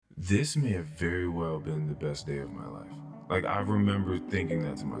this may have very well been the best day of my life. Like, I remember thinking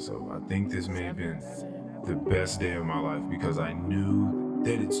that to myself. I think this may have been the best day of my life because I knew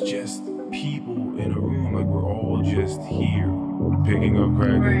that it's just people in a room. Like, we're all just here picking up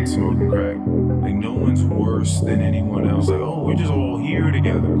crack and smoking crack. Like, no one's worse than anyone else. Like, oh, we're just all here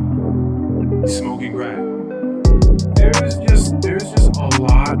together smoking crack. There's just a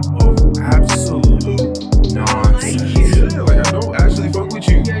lot of absolute nonsense. Yeah, like, I don't actually fuck with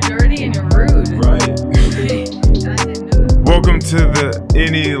you. You're dirty and you're rude. Right. Welcome to the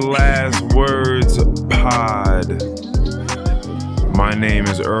Any Last Words pod. My name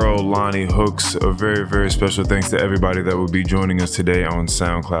is Earl Lonnie Hooks. A very, very special thanks to everybody that will be joining us today on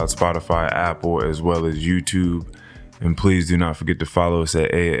SoundCloud, Spotify, Apple, as well as YouTube. And please do not forget to follow us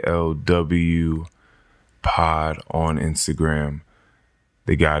at ALW Pod on Instagram.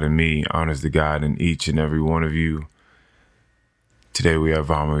 The God in me honors the God in each and every one of you. Today we have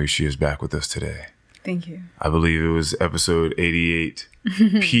Valerie. She is back with us today. Thank you. I believe it was episode 88.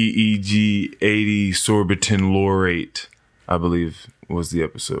 PEG 80 Sorbitan Laurate, I believe was the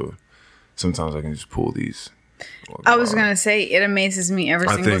episode. Sometimes I can just pull these. I was going to say, it amazes me every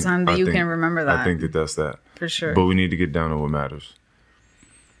single time that you can remember that. I think that's that. For sure. But we need to get down to what matters.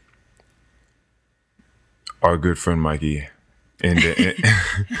 Our good friend Mikey and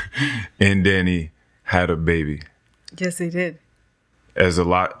Danny had a baby. Yes, they did. As a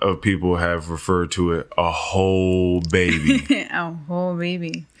lot of people have referred to it, a whole baby. A whole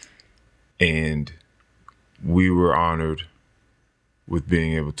baby. And we were honored with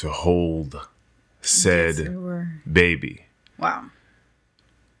being able to hold said baby. Wow.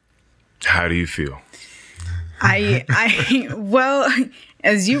 How do you feel? Well,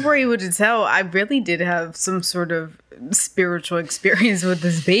 as you were able to tell, I really did have some sort of spiritual experience with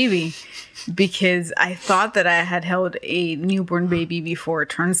this baby because I thought that I had held a newborn baby before. It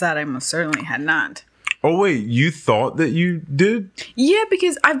turns out I most certainly had not. Oh, wait, you thought that you did? Yeah,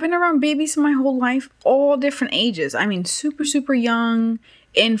 because I've been around babies my whole life, all different ages. I mean, super, super young.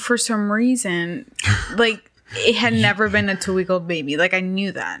 And for some reason, like, it had never been a 2-week-old baby. Like, I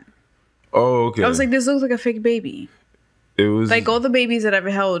knew that. Oh, okay. I was like, this looks like a fake baby. It was like all the babies that I've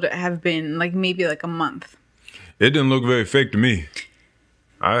held have been like maybe like a month. It didn't look very fake to me.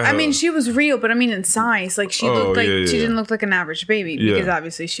 I mean, she was real, but I mean in size. Like she looked like she didn't look like an average baby because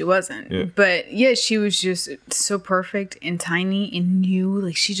obviously she wasn't. Yeah. But yeah, she was just so perfect and tiny and new.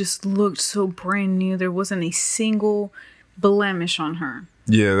 Like she just looked so brand new. There wasn't a single blemish on her.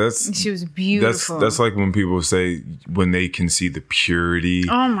 Yeah, she was beautiful. That's like when people say when they can see the purity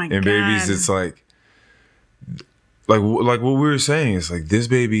in babies. It's like what we were saying. It's like this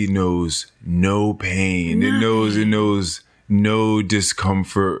baby knows no pain. Nothing. It knows no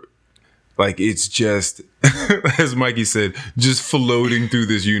discomfort. Like it's just, as Mikey said, just floating through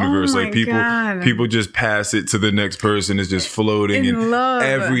this universe. Like people just pass it to the next person. It's just floating and love.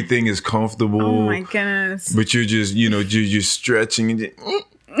 Everything is comfortable. Oh my goodness! But you're just, you're stretching and just,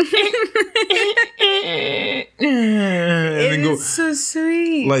 and it's so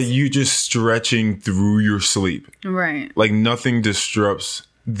sweet. Like you just stretching through your sleep. Right. Like nothing disrupts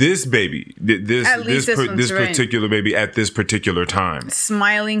this baby, this particular baby at this particular time.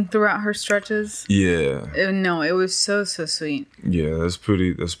 Smiling throughout her stretches. Yeah. No, it was so sweet. Yeah, that's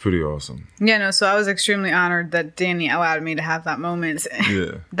pretty awesome. Yeah, no, so I was extremely honored that Danny allowed me to have that moment.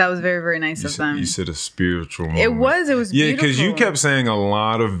 Yeah. That was very, very nice of them. You said a spiritual moment. It was beautiful. Yeah, because you kept saying a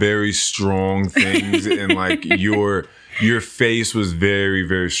lot of very strong things and like your face was very,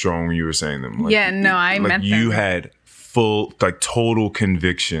 very strong when you were saying them. Like, I meant you them. Had full, like total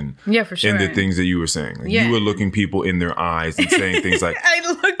conviction for sure. in the things that you were saying. Like, you were looking people in their eyes and saying things like, I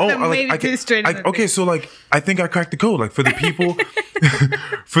looked them maybe straight in the okay, so like, I think I cracked the code. Like for the people,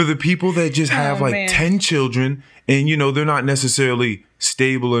 for the people that just have 10 children and, they're not necessarily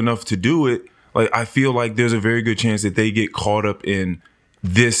stable enough to do it. Like, I feel like there's a very good chance that they get caught up in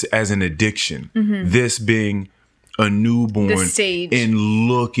this as an addiction. Mm-hmm. This being a newborn and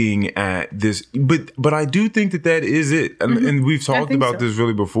looking at this, but I do think that is it, and we've talked about this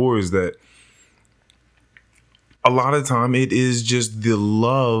really before. Is that a lot of time it is just the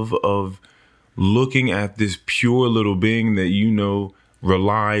love of looking at this pure little being that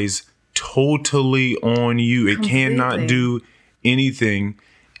relies totally on you. It cannot do anything,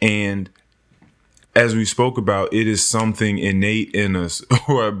 and as we spoke about, it is something innate in us,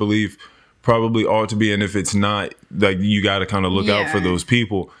 or I believe probably ought to be, and if it's not, like you got to kind of look out for those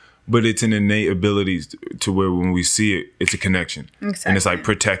people. But it's an innate ability to where when we see it, it's a connection. Exactly. And it's like,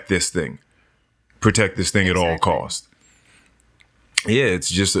 protect this thing at all costs. Yeah,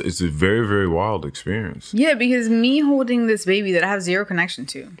 it's a very, very wild experience. Yeah, because me holding this baby that I have zero connection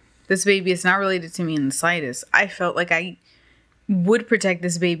to, this baby is not related to me in the slightest. I felt like I would protect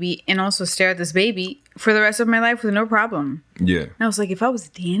this baby and also stare at this baby for the rest of my life with no problem. Yeah. And I was like, if I was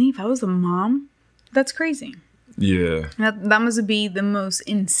Danny, if I was the mom, that's crazy. Yeah. That must be the most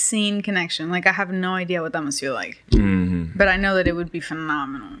insane connection. Like, I have no idea what that must feel like. Mm-hmm. But I know that it would be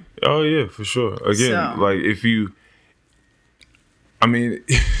phenomenal. Oh, yeah, for sure. Again, like, if you... I mean,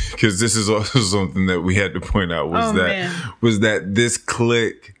 because this is also something that we had to point out was that this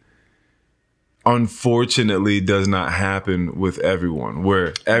clique, unfortunately, does not happen with everyone.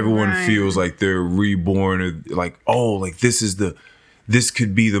 Where everyone feels like they're reborn, or like, oh, like this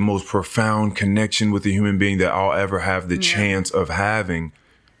could be the most profound connection with a human being that I'll ever have the chance of having,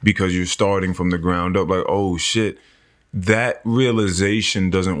 because you're starting from the ground up. Like, oh shit, that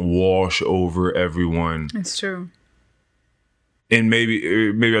realization doesn't wash over everyone. It's true. And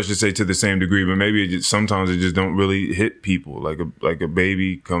maybe I should say to the same degree, but maybe sometimes it just don't really hit people. Like a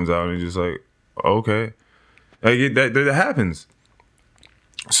baby comes out and just like, okay, like that happens.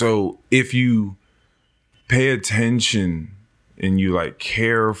 So if you pay attention and you like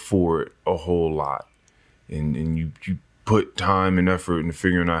care for it a whole lot, and you put time and effort into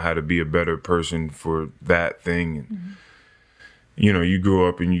figuring out how to be a better person for that thing, and you know, you grow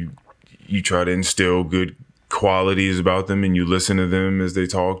up and you try to instill good qualities about them, and you listen to them as they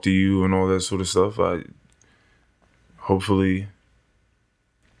talk to you and all that sort of stuff. Hopefully,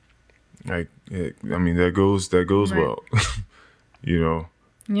 like, I mean, that goes well, you know.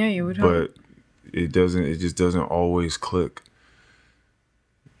 Yeah, you would hope. But it just doesn't always click.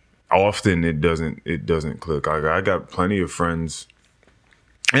 Often it doesn't click. I got plenty of friends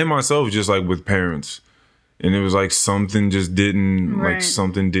and myself, just like with parents, and it was like something just didn't like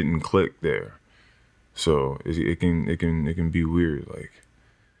something didn't click there. So it can be weird. Like,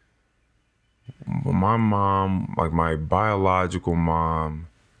 my mom, like my biological mom,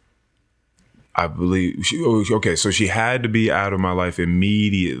 I believe so she had to be out of my life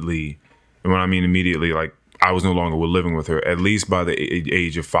immediately. And when I mean immediately, like, I was no longer living with her, at least by the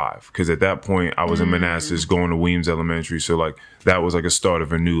age of 5. Because at that point, I was in Manassas going to Weems Elementary. So, like, that was like a start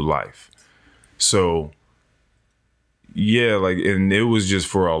of a new life. So, yeah, like, and it was just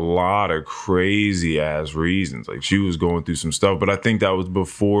for a lot of crazy ass reasons. Like, she was going through some stuff, but I think that was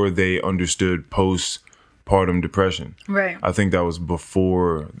before they understood postpartum depression. Right. I think that was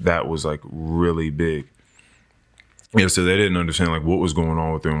before that was like really big. Yeah, so they didn't understand like what was going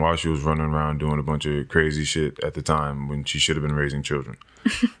on with her and why she was running around doing a bunch of crazy shit at the time when she should have been raising children.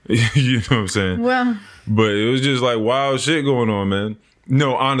 You know what I'm saying? Well, but it was just like wild shit going on, man.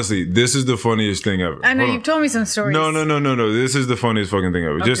 No, honestly, this is the funniest thing ever. I know, you've told me some stories. No. This is the funniest fucking thing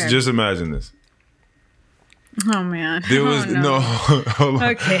ever. Okay. Just imagine this. Oh man. There was hold on.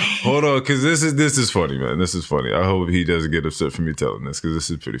 Okay. Hold on, because this is funny, man. This is funny. I hope he doesn't get upset for me telling this, because this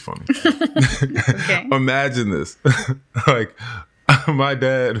is pretty funny. Okay. Imagine this. Like, my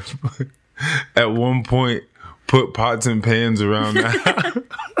dad at one point put pots and pans around the house.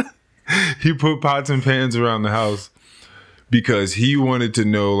 He put pots and pans around the house because he wanted to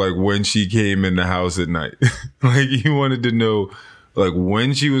know, like, when she came in the house at night. Like, he wanted to know, like,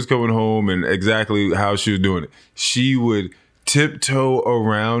 when she was coming home and exactly how she was doing it. She would tiptoe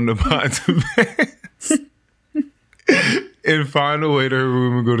around the pots and pans and find a way to her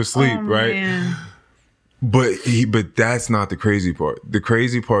room and go to sleep, right? Man. But that's not the crazy part. The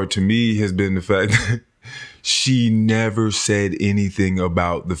crazy part to me has been the fact that she never said anything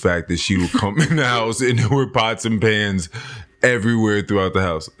about the fact that she would come in the house and there were pots and pans everywhere throughout the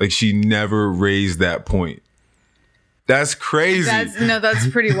house. Like, she never raised that point. That's crazy. That's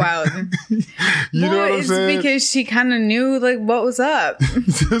pretty wild. You know what I'm saying? It's because she kind of knew, like, what was up.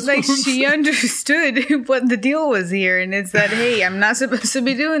 Like, she understood what the deal was here, and it's that, hey, I'm not supposed to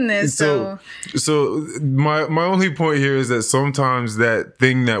be doing this. So my only point here is that sometimes that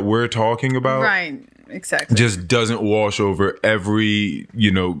thing that we're talking about, right? Exactly. Just doesn't wash over every,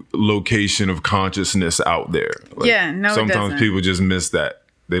 you know, location of consciousness out there. Like, yeah, no, sometimes people just miss that.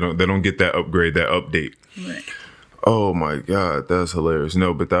 They don't get that upgrade, that update. Right. Oh my God, that's hilarious.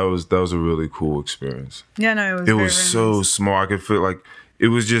 No, but that was a really cool experience. Yeah, no, it was. It was so nice. Small. I could feel like it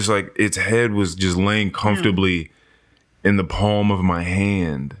was just like its head was just laying comfortably in the palm of my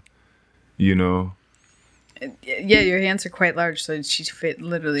hand. You know. Yeah, your hands are quite large, so she fit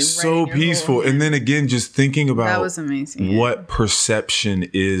literally right so in your peaceful. And then again, just thinking about that was amazing. What perception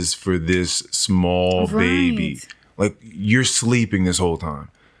is for this small baby. Like, you're sleeping this whole time.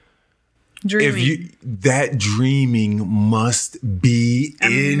 Dreaming. That dreaming must be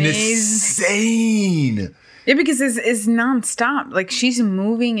amazing. Insane. Yeah, because it's nonstop. Like she's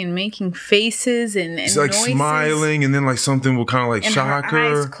moving and making faces and she's like noises. Smiling, and then like something will kind of like shock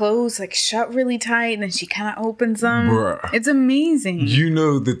her. Eyes closed, like shut really tight, and then she kind of opens them. Bruh. It's amazing. You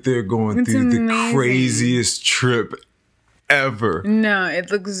know that they're going through the craziest trip ever. No,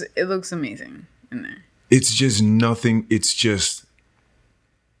 it looks amazing in there. It's just nothing. It's just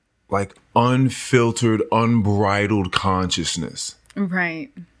like unfiltered, unbridled consciousness. Right.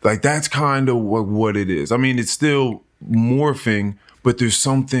 Like that's kind of what it is. I mean, it's still morphing, but there's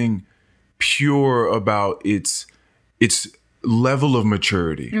something pure about its level of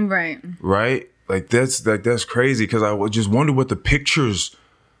maturity. Right. Right? Like that's crazy because I just wonder what the pictures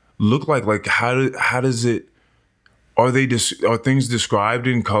look like. Like how does it? Are things described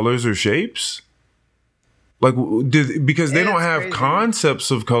in colors or shapes? Like because they don't have crazy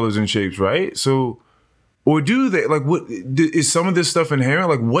concepts of colors and shapes, right? So. Or do they? Like, what is some of this stuff inherent?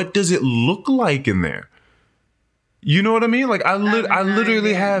 Like, what does it look like in there? You know what I mean? Like, I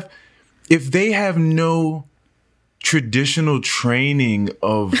literally have, if they have no traditional training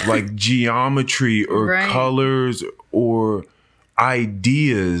of like geometry or colors or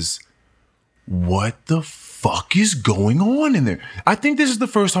ideas, what the fuck is going on in there? I think this is the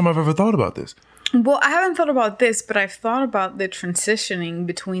first time I've ever thought about this. Well, I haven't thought about this, but I've thought about the transitioning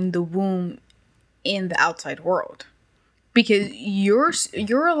between the womb in the outside world, because you're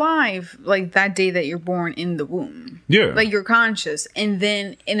alive like that day that you're born in the womb. Yeah, like you're conscious, and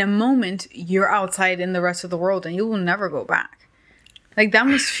then in a moment you're outside in the rest of the world, and you will never go back. Like that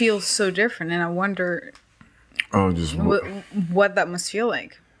must feel so different, and I wonder, what that must feel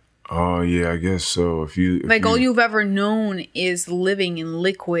like. Oh yeah, I guess so. If all you've ever known is living in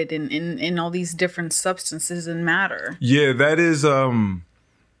liquid and in all these different substances and matter. Yeah, that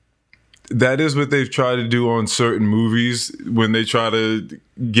is what they've tried to do on certain movies when they try to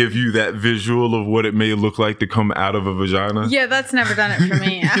give you that visual of what it may look like to come out of a vagina. Yeah, that's never done it for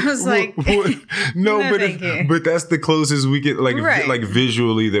me. I was like, no, but that's the closest we get, like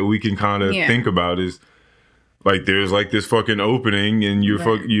visually that we can kind of think about is like there's like this fucking opening and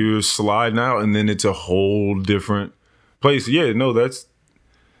you're sliding out and then it's a whole different place. Yeah, no,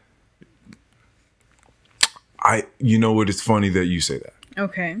 you know what? It's funny that you say that.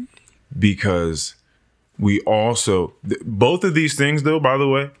 Okay. Because we also, both of these things though, by the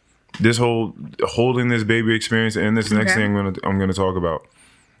way, this whole holding this baby experience and this next thing I'm gonna talk about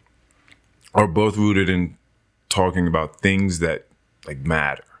are both rooted in talking about things that like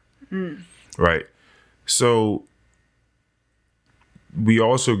matter. Right? So we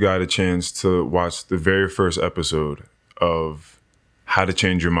also got a chance to watch the very first episode of How to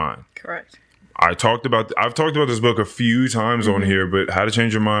Change Your Mind. Correct. I've talked about this book a few times on here, but How to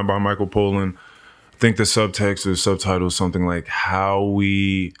Change Your Mind by Michael Pollan. I think the subtext or subtitle is something like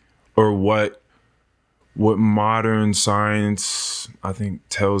what modern science, I think,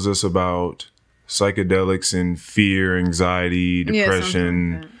 tells us about psychedelics and fear, anxiety,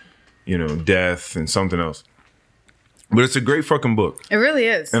 depression, death and something else. But it's a great fucking book. It really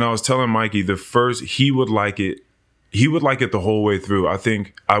is. And I was telling Mikey he would like it. He would like it the whole way through. I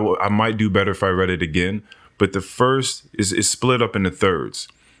think I might do better if I read it again. But the first is split up into thirds.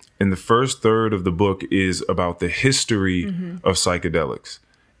 And the first third of the book is about the history of psychedelics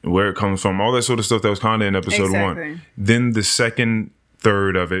and where it comes from, all that sort of stuff that was kind of in episode 1. Then the second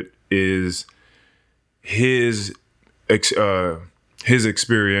third of it is his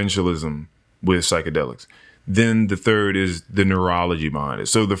experientialism with psychedelics. Then the third is the neurology behind it.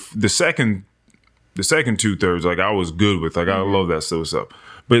 So the second 2/3, like I was good with, like I love that sort of stuff.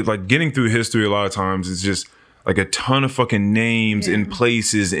 But like getting through history a lot of times is just like a ton of fucking names and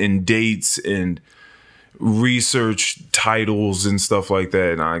places and dates and research titles and stuff like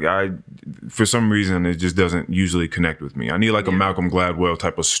that. And I for some reason it just doesn't usually connect with me. I need like a Malcolm Gladwell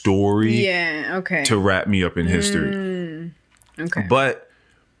type of story to wrap me up in history. Okay. But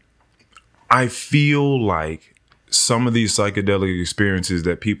I feel like some of these psychedelic experiences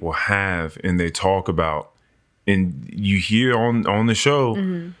that people have and they talk about and you hear on the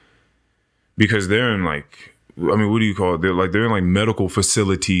show because they're in like, I mean, what do you call it? They're in like medical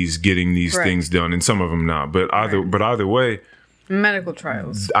facilities getting these things done, and some of them not. But either way, medical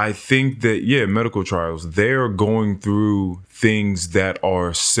trials. I think that medical trials. They're going through things that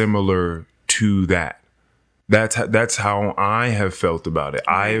are similar to that. That's how I have felt about it.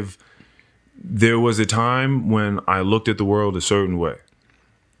 There was a time when I looked at the world a certain way.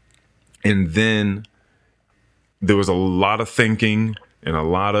 And then there was a lot of thinking and a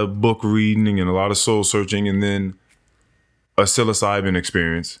lot of book reading and a lot of soul searching, and then a psilocybin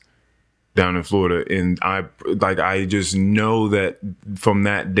experience down in Florida. And I just know that from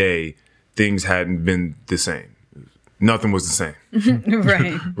that day, things hadn't been the same. Nothing was the same.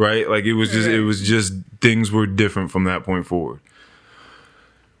 Right. Right? Like it was just things were different from that point forward.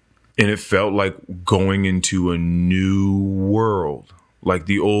 And it felt like going into a new world. Like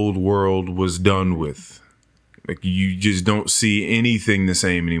the old world was done with. Like you just don't see anything the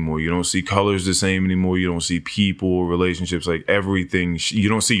same anymore. You don't see colors the same anymore. You don't see people, relationships, like everything. You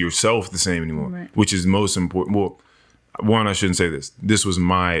don't see yourself the same anymore, right. Which is most important. Well, one, I shouldn't say this. This was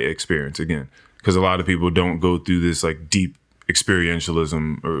my experience again, because a lot of people don't go through this like deep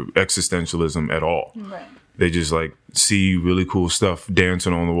experientialism or existentialism at all. Right. They just like see really cool stuff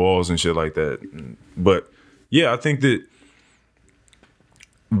dancing on the walls and shit like that. But yeah, I think that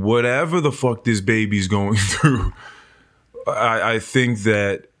whatever the fuck this baby's going through, I think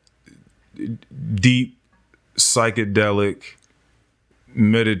that deep psychedelic,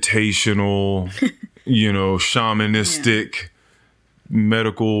 meditational, shamanistic,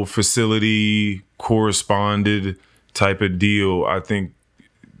 medical facility corresponded type of deal, I think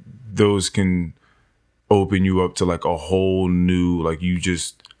those can open you up to like a whole new, like you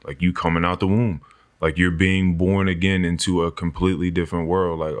coming out the womb. Like you're being born again into a completely different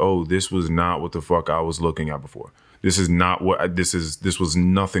world. Like, oh, this was not what the fuck I was looking at before. This is not what this was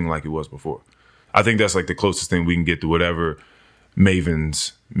nothing like it was before. I think that's like the closest thing we can get to whatever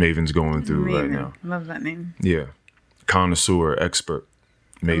Maven's going through right now. Love that name. Yeah. Connoisseur, expert.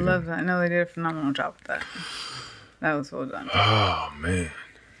 Maven. I love that. No, they did a phenomenal job with that. That was well done. Oh man.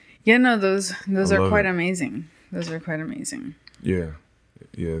 Yeah, no, those are quite amazing. Those are quite amazing. Yeah.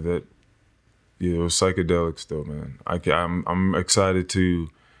 Yeah, it was psychedelics though, man. I'm excited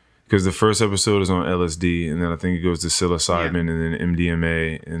because the first episode is on LSD, and then I think it goes to psilocybin, and then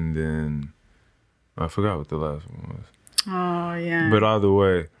MDMA, and then I forgot what the last one was. Oh yeah. But either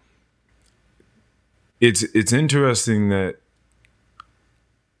way, it's interesting that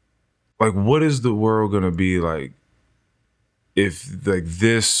like, what is the world gonna be like if like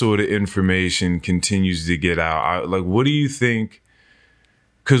this sort of information continues to get out? Like, what do you think?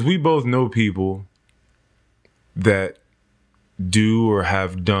 Because we both know people that do or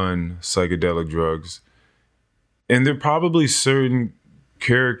have done psychedelic drugs, and there are probably certain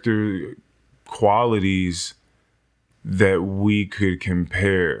character qualities that we could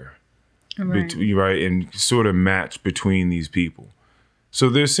compare, right, and sort of match between these people. So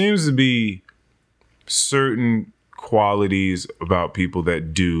there seems to be certain qualities about people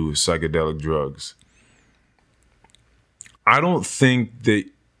that do psychedelic drugs. I don't think that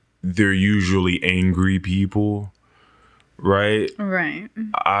they're usually angry people, right? Right.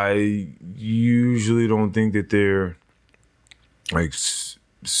 I usually don't think that they're like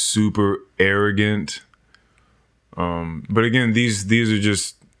super arrogant. But again, these are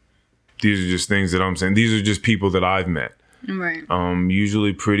just things that I'm saying. These are just people that I've met. Right.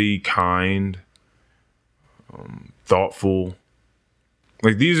 Usually pretty kind, thoughtful.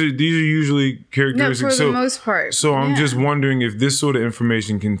 Like these are usually characteristics. No, for the most part. So I'm just wondering if this sort of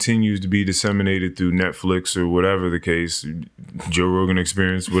information continues to be disseminated through Netflix or whatever the case, Joe Rogan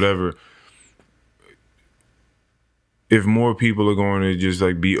Experience, whatever. If more people are going to just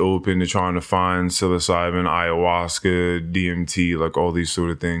like be open to trying to find psilocybin, ayahuasca, DMT, like all these sort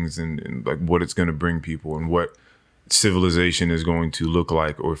of things, and like what it's going to bring people and what civilization is going to look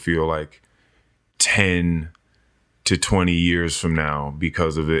like or feel like 10 to 20 years from now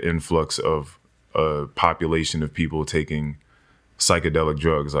because of the influx of a population of people taking psychedelic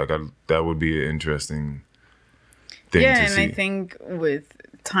drugs. Like that would be an interesting thing to see. Yeah, and I think with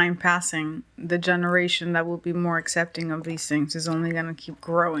time passing, the generation that will be more accepting of these things is only going to keep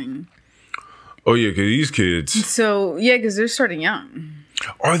growing. Oh yeah, because these kids. So yeah, because they're starting young.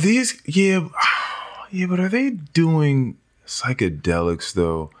 Are these? Yeah, but are they doing psychedelics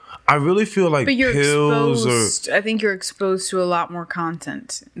though? I really feel like pills I think you're exposed to a lot more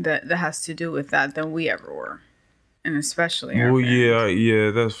content that has to do with that than we ever were. And especially our parents.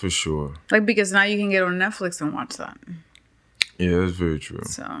 Yeah, that's for sure. Like, because now you can get on Netflix and watch that. Yeah, that's very true.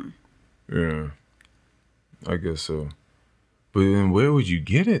 So. Yeah. I guess so. But then where would you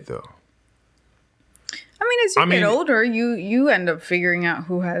get it, though? I mean, as you get older, you end up figuring out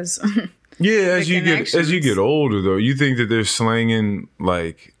who has yeah, as you get older, though, you think that they're slanging,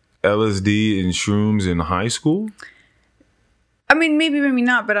 like, LSD and shrooms in high school? I mean, maybe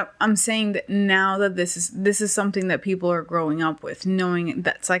not, but I'm saying that now that this is something that people are growing up with, knowing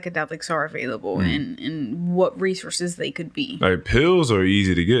that psychedelics are available and what resources they could be. Like pills are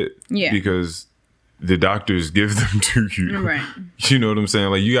easy to get, because the doctors give them to you. Right. You know what I'm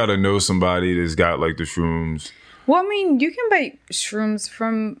saying? Like you got to know somebody that's got like the shrooms. Well, I mean, you can buy shrooms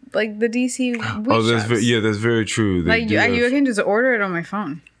from like the DC weed shops. That's very true. Like you can just order it on my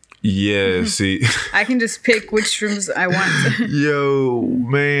phone. Yeah, see. I can just pick which shrooms I want. Yo,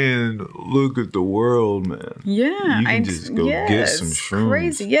 man, look at the world, man. Yeah. You can just go get some shrooms.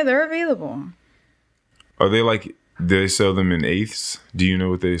 Crazy. Yeah, they're available. Are they like, do they sell them in eighths? Do you know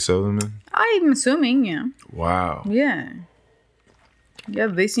what they sell them in? I'm assuming, yeah. Wow. Yeah. Yeah,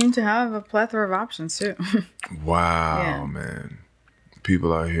 they seem to have a plethora of options too. Wow, man.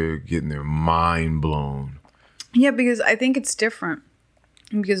 People out here getting their mind blown. Yeah, because I think it's different.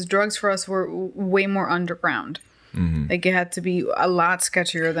 Because drugs for us were way more underground. Mm-hmm. Like it had to be a lot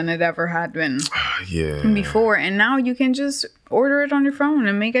sketchier than it ever had been before. And now you can just order it on your phone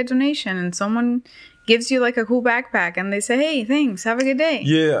and make a donation, and someone gives you like a cool backpack and they say, "Hey, thanks, have a good day."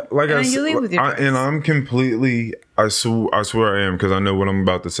 Yeah, like and you leave with your drugs. And I'm completely, I swear I am, because I know what I'm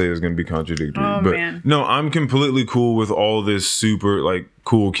about to say is going to be contradictory. Oh, but man. No, I'm completely cool with all this super like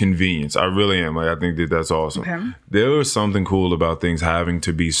cool convenience. I really am. Like I think that's awesome. Okay. There was something cool about things having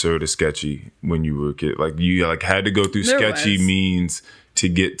to be sort of sketchy when you were a kid. Like you like had to go through sketchy means to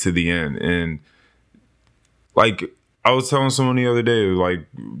get to the end. And like I was telling someone the other day, like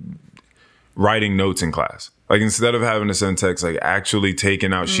writing notes in class. Like instead of having to send text, like actually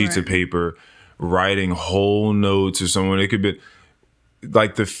taking out sheets of paper, writing whole notes or someone. It could be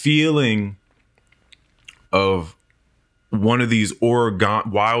like the feeling of one of these wild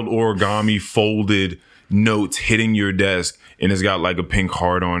origami folded notes hitting your desk and it's got like a pink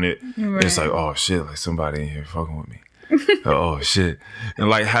heart on it. Right. It's like, oh shit, like somebody in here fucking with me. Oh shit. And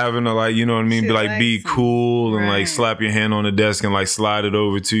like having to like, you know what I mean? Be cool and like slap your hand on the desk and like slide it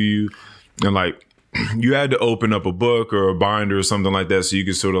over to you. And like you had to open up a book or a binder or something like that so you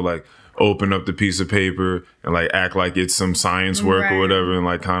could sort of like open up the piece of paper and like act like it's some science work or whatever and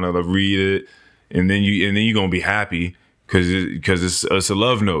like kind of like read it. And then you're gonna be happy because it's a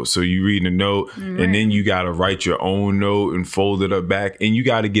love note. So you read a note and then you gotta write your own note and fold it up back and you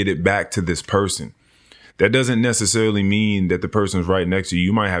gotta get it back to this person. That doesn't necessarily mean that the person's right next to you.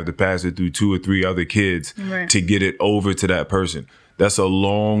 You might have to pass it through 2 or 3 other kids to get it over to that person. That's a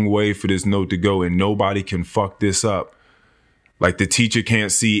long way for this note to go, and nobody can fuck this up. Like the teacher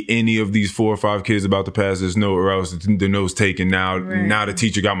can't see any of these 4 or 5 kids about to pass this note, or else the note's taken. Now the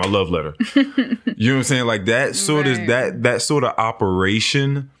teacher got my love letter. You know what I'm saying? Like that sort of that sort of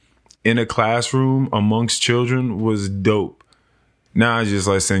operation in a classroom amongst children was dope. Now I just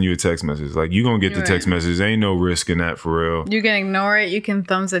like send you a text message. Like you gonna get the text message. There ain't no risk in that for real. You can ignore it. You can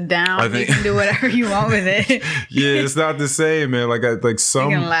thumbs it down. You can do whatever you want with it. Yeah, it's not the same, man. Like some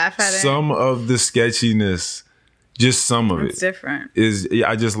you can laugh at some of the sketchiness, just some of it's different.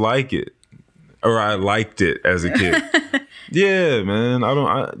 I just like it, or I liked it as a kid. Yeah, man.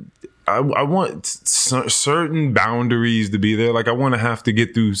 I want certain boundaries to be there. Like I want to have to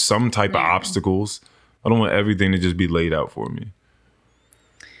get through some type of obstacles. I don't want everything to just be laid out for me.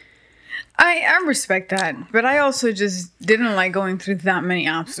 I respect that, but I also just didn't like going through that many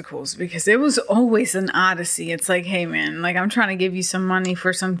obstacles because it was always an odyssey. It's like, hey man, like I'm trying to give you some money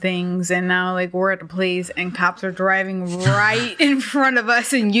for some things and now like we're at a place and cops are driving right in front of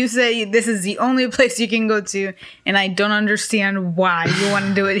us and you say this is the only place you can go to and I don't understand why you want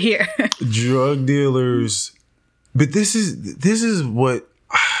to do it here. Drug dealers, but this is what...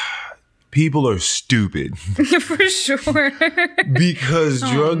 People are stupid. For sure. Because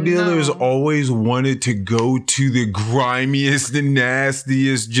drug dealers always wanted to go to the grimiest, the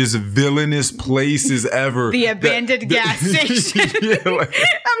nastiest, just villainous places ever. The abandoned gas station. Yeah, I'm like,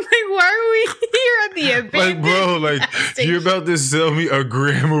 why are we here at the abandoned gas station? You're about to sell me a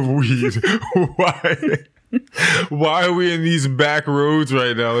gram of weed. Why? Why are we in these back roads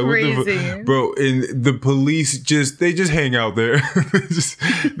right now? Like, crazy. Bro, and the police they just hang out there. they just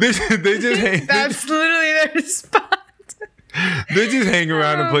hang. That's literally their spot. They just hang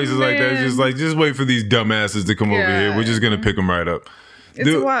around in places like that. Just wait for these dumbasses to come over here. We're just going to pick them right up.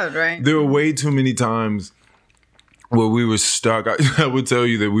 It's wild, right? There were way too many times where we were stuck. I would tell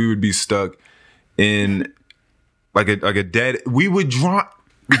you that we would be stuck in like a dead... We would drive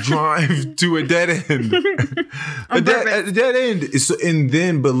to a dead end. a dead end. So, and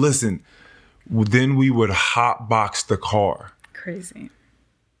then, but listen, then we would hotbox the car. Crazy.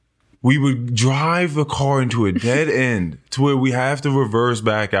 We would drive the car into a dead end to where we have to reverse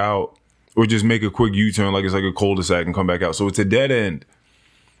back out or just make a quick U-turn like it's like a cul-de-sac and come back out. So it's a dead end.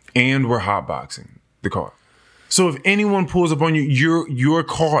 And we're hotboxing the car. So if anyone pulls up on you, you're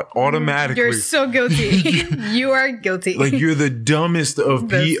caught automatically. You're so guilty. You are guilty. Like you're the dumbest of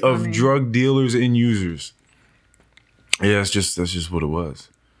drug dealers and users. Yeah, that's just what it was.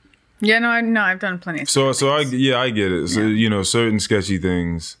 Yeah, no, I've done plenty of stuff. So I get it. So certain sketchy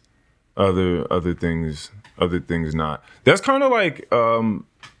things, other things not. That's kind of like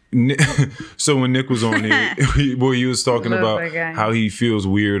So when Nick was on here, he was talking about how he feels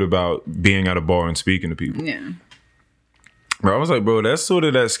weird about being at a bar and speaking to people. Yeah. Bro, I was like, bro, that's sort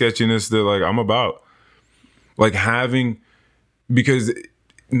of that sketchiness that like I'm about. Like having, because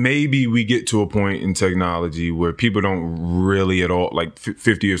maybe we get to a point in technology where people don't really at all, like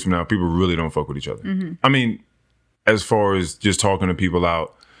 50 years from now, people really don't fuck with each other. Mm-hmm. I mean, as far as just talking to people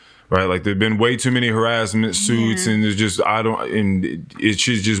out, right? Like there've been way too many harassment suits and there's just, it's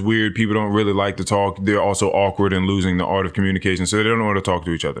just weird. People don't really like to talk. They're also awkward and losing the art of communication. So they don't know how to talk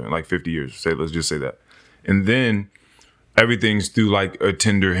to each other in like 50 years. Let's just say that. And then everything's through like a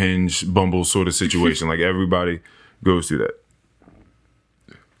Tinder, Hinge, Bumble sort of situation. Like everybody goes through that.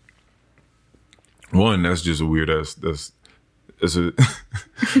 One, that's just a weird ass, that's a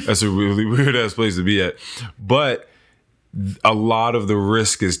really weird ass place to be at. But a lot of the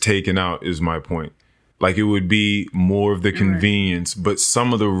risk is taken out, is my point. Like it would be more of the convenience, but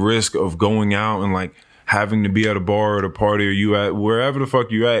some of the risk of going out and like having to be at a bar or at a party, or you at wherever the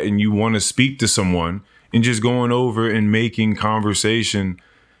fuck you at, and you want to speak to someone and just going over and making conversation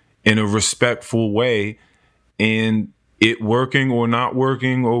in a respectful way, and it working or not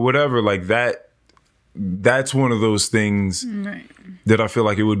working or whatever, like that's one of those things that I feel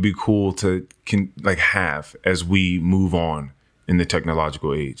like it would be cool to have as we move on in the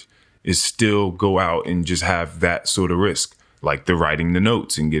technological age, is still go out and just have that sort of risk, like the writing the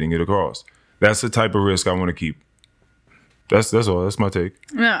notes and getting it across. That's the type of risk I want to keep. That's all. That's my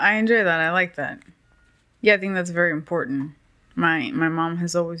take. No, I enjoy that. I like that. Yeah, I think that's very important. My mom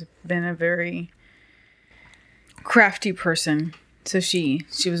has always been a very crafty person, so she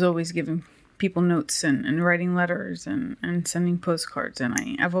was always giving people notes and writing letters and sending postcards, and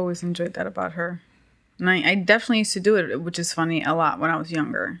I've always enjoyed that about her. And I definitely used to do it, which is funny, a lot when I was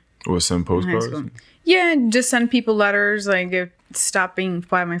younger. What, send postcards? Yeah, just send people letters, like stopping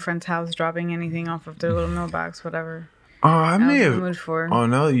by my friend's house, dropping anything off of their little mailbox, whatever. Oh, I may have. Oh,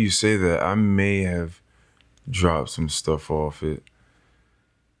 now that you say that, I may have dropped some stuff off it.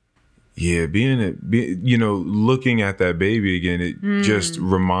 Yeah, looking at that baby again, it just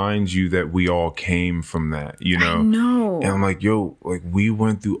reminds you that we all came from that, you know? I know. And I'm like, yo, like we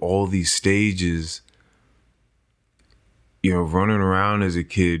went through all these stages, you know, running around as a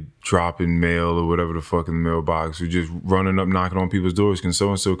kid, dropping mail or whatever the fuck in the mailbox, or just running up, knocking on people's doors. Can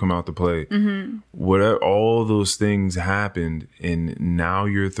so-and-so come out to play? Mm-hmm. Whatever, all those things happened, and now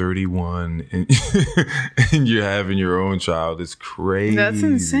you're 31 and you're having your own child. It's crazy. That's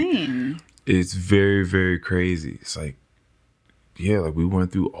insane. It's very, very crazy. It's like, yeah, like we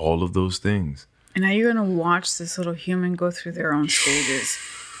went through all of those things. And now you're going to watch this little human go through their own stages.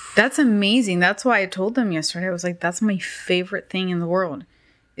 That's amazing. That's why I told them yesterday. I was like, that's my favorite thing in the world.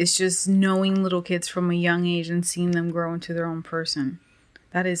 It's just knowing little kids from a young age and seeing them grow into their own person.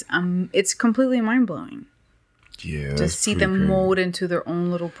 That is, it's completely mind-blowing. Yeah, just see them mold into their own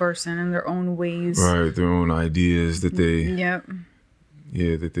little person and their own ways. Right, their own ideas that they... Yep.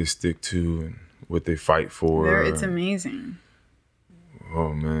 Yeah, that they stick to and what they fight for. It's amazing.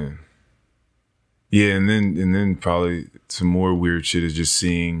 Oh, man. Yeah, and then probably some more weird shit is just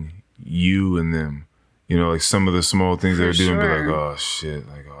seeing you and them. You know, like some of the small things they're doing, be like, oh shit,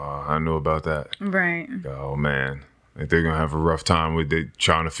 like, oh, I know about that. Right. Like, oh man, like they're gonna have a rough time with it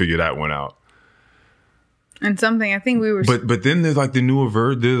trying to figure that one out. And something I think we were. But then there's like the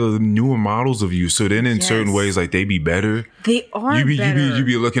newer models of you. So then in certain ways, like they be better. They are better. You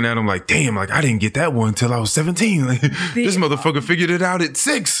be looking at them like, damn, like I didn't get that one until I was 17. Like this motherfucker figured it out at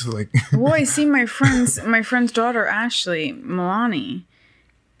 6. Like, well, I see my friend's daughter Ashley Milani,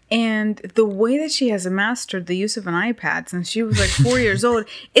 and the way that she has mastered the use of an iPad since she was like 4 years old,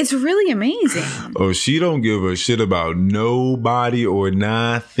 it's really amazing. Oh, she don't give a shit about nobody or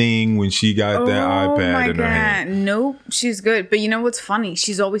nothing when she got that iPad in her hand. Nope, she's good. But you know what's funny?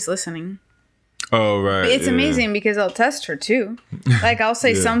 She's always listening. Oh, right. It's amazing because I'll test her too. Like I'll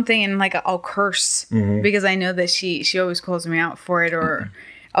say something and like I'll curse because I know that she always calls me out for it, or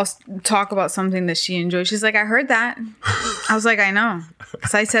I'll talk about something that she enjoys. She's like, I heard that. I was like, I know.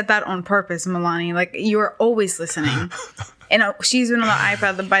 Because I said that on purpose, Milani. Like, you're always listening. And she's been on the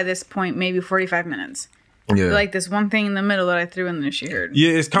iPad by this point, maybe 45 minutes. Yeah. Like this one thing in the middle that I threw in there she heard.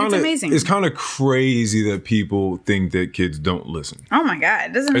 Yeah, it's amazing. It's kind of crazy that people think that kids don't listen. Oh my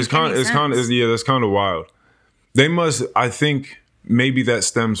God. It doesn't make any sense. That's kind of wild. They must, I think maybe that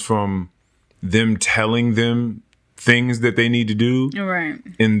stems from them telling them things that they need to do, right,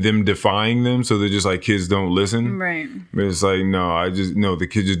 and them defying them, so they're just like, kids don't listen, right? But it's like, the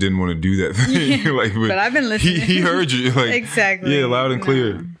kid just didn't want to do that thing. Yeah. Like, but I've been listening. He heard you, like, exactly, yeah, loud and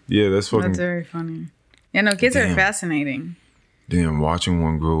clear. Yeah, that's fucking. That's very funny. Yeah, no, kids are fascinating. damn, watching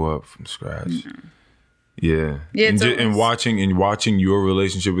one grow up from scratch. Mm-hmm. Yeah. And watching your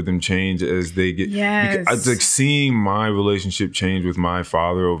relationship with them change as they get. Yes. It's like seeing my relationship change with my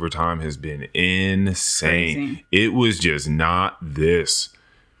father over time has been insane. Crazy. It was just not this.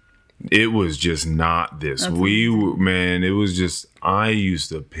 It was just not this. It was just, I used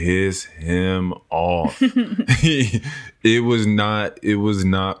to piss him off. It was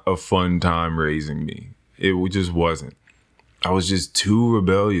not a fun time raising me. It just wasn't. I was just too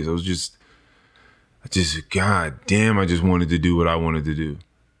rebellious. God damn, I just wanted to do what I wanted to do.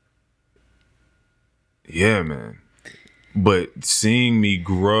 Yeah, man. But seeing me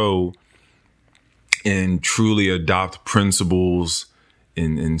grow and truly adopt principles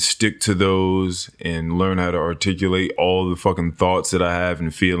and stick to those and learn how to articulate all the fucking thoughts that I have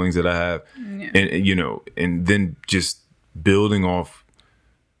and feelings that I have. Yeah. And then just building off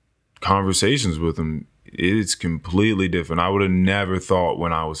conversations with them, it's completely different. I would have never thought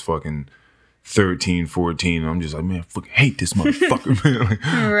when I was fucking 13, 14, I'm just like, man, I fucking hate this motherfucker, man. Like,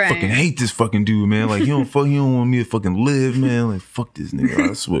 right. Fucking hate this fucking dude, man. Like, you don't want me to fucking live, man. Like, fuck this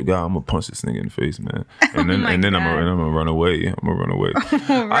nigga. I swear to God, I'm gonna punch this nigga in the face, man. And then I'm gonna run away. I'm gonna run away.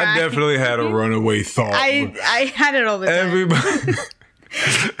 Right. I definitely had a runaway thought. I had it all the time. Everybody.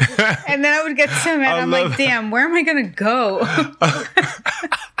 And then I would get so mad. I'm like, damn, where am I gonna go?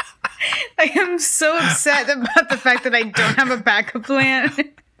 Like, I'm so upset about the fact that I don't have a backup plan.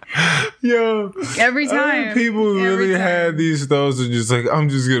 Yo, every time people really had these thoughts of just like, I'm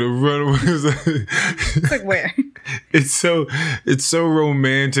just gonna run away. It's like, where? It's so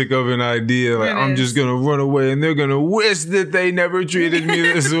romantic of an idea. Like, I'm just gonna run away and they're gonna wish that they never treated me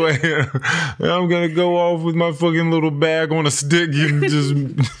this way. And I'm gonna go off with my fucking little bag on a stick and just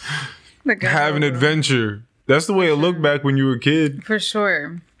have an adventure. That's the way it looked back when you were a kid. For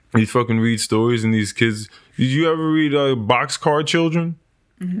sure. You fucking read stories and these kids. Did you ever read Boxcar Children?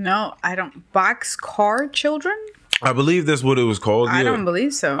 No, I don't. Boxcar Children? I believe that's what it was called. I don't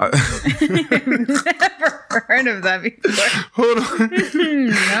believe so. I've never heard of that before. Hold on.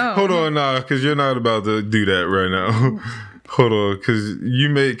 No. Hold on, because you're not about to do that right now. Hold on, because you're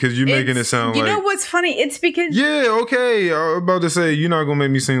making it sound like... You know what's funny? It's because... Yeah, okay. I was about to say, you're not going to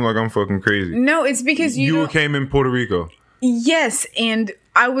make me seem like I'm fucking crazy. No, it's because you came in Puerto Rico. Yes, and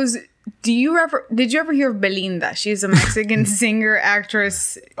I was... Did you ever hear of Belinda? She's a Mexican singer,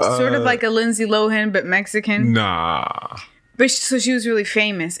 actress, sort of like a Lindsay Lohan, but Mexican. Nah. But so she was really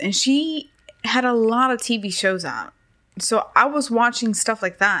famous, and she had a lot of TV shows out. So I was watching stuff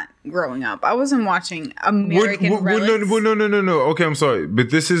like that growing up. I wasn't watching American Relics. No. Okay, I'm sorry, but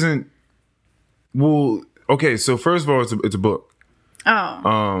this isn't. Well, okay. So first of all, it's a book.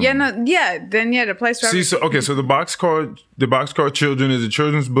 Oh. The place. So the Boxcar Children is a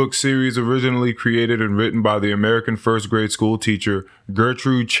children's book series originally created and written by the American first grade school teacher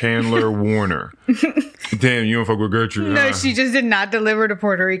Gertrude Chandler Warner. Damn, you don't fuck with Gertrude. No, she just did not deliver to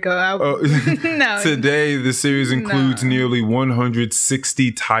Puerto Rico. No. Today, the series includes nearly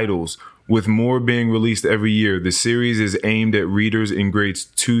 160 titles, with more being released every year. The series is aimed at readers in grades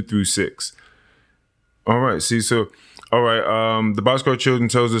 2 through 6. All right, All right, the Boxcar Children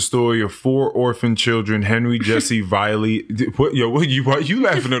tells the story of 4 orphan children, Henry, Jesse, Viley. Why you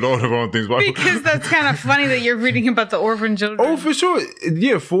laughing at all the wrong things? Because that's kind of funny that you're reading about the orphan children. Oh, for sure.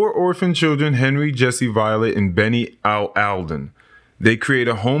 Yeah, 4 orphan children, Henry, Jesse, Violet, and Benny Alden. They create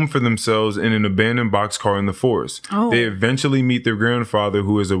a home for themselves in an abandoned boxcar in the forest. Oh. They eventually meet their grandfather,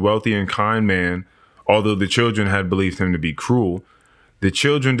 who is a wealthy and kind man, although the children had believed him to be cruel. The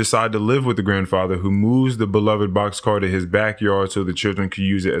children decide to live with the grandfather, who moves the beloved boxcar to his backyard so the children could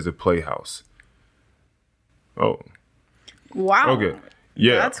use it as a playhouse. Oh. Wow. Okay.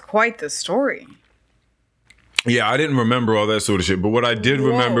 Yeah. That's quite the story. Yeah, I didn't remember all that sort of shit, but what I did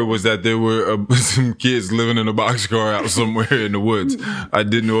remember was that there were some kids living in a boxcar out somewhere in the woods. I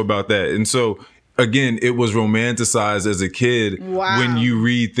didn't know about that. And so, again, it was romanticized as a kid. Wow. When you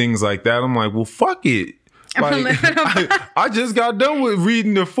read things like that. I'm like, well, fuck it. Like, I just got done with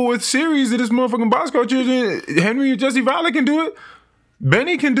reading the 4th series of this motherfucking Boxcar Children. Henry and Jesse Violet can do it.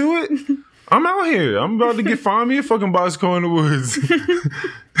 Benny can do it. I'm out here. I'm about to find me a fucking boxcar in the woods.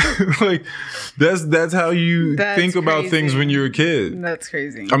 Like, that's how you think about things when you're a kid. That's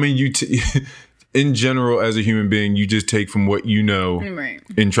crazy. I mean, in general, as a human being, you just take from what you know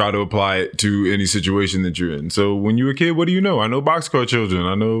and try to apply it to any situation that you're in. So when you're a kid, what do you know? I know Boxcar Children.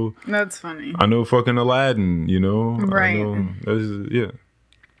 I know. That's funny. I know fucking Aladdin, you know? Right. Yeah.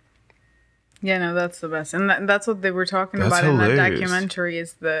 Yeah, no, that's the best. And that's what they were talking about in that documentary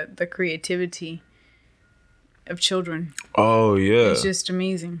is the creativity of children. Oh, yeah. It's just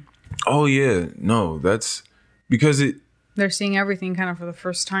amazing. Oh, yeah. No, that's because it... They're seeing everything kind of for the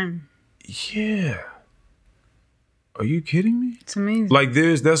first time. Yeah. Are you kidding me? It's amazing. Like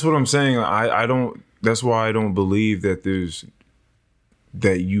that's what I'm saying. I don't, that's why I don't believe that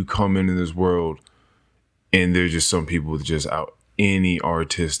that you come into this world and there's just some people with just any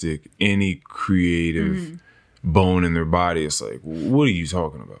artistic, any creative bone in their body. It's like, what are you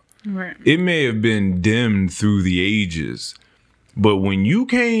talking about? Right. It may have been dimmed through the ages, but when you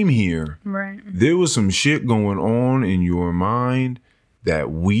came here, there was some shit going on in your mind that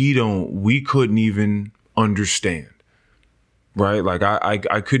we couldn't even understand. Right? Like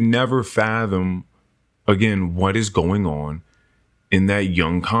I could never fathom, again, what is going on in that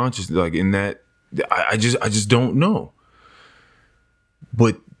young consciousness. Like in that, I just don't know.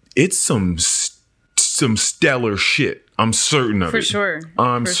 But it's some stellar shit. I'm certain of it. For sure.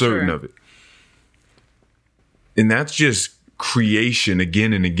 I'm certain of it. And that's just creation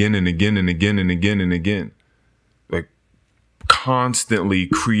again and again and again and again and again and again. Like constantly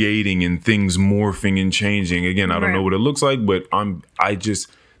creating and things morphing and changing. Again, I don't know what it looks like, but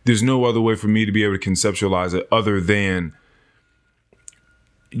there's no other way for me to be able to conceptualize it other than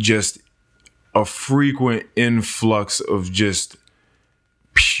just a frequent influx of just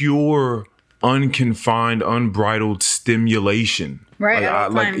pure, unconfined, unbridled stimulation. Right.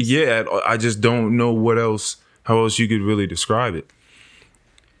 I just don't know how else you could really describe it.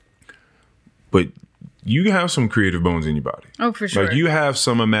 But you have some creative bones in your body. Oh, for sure. Like you have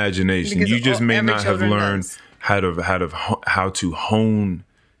some imagination. Because you just may not have learned how to hone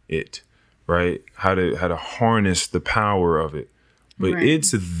it, right? How to harness the power of it. But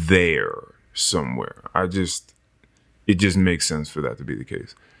it's there somewhere. It just makes sense for that to be the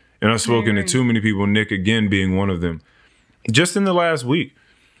case. And I've spoken to too many people, Nick again being one of them, just in the last week,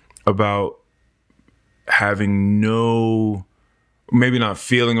 about having maybe not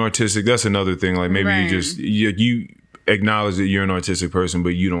feeling artistic. That's another thing. Like maybe you acknowledge that you're an artistic person,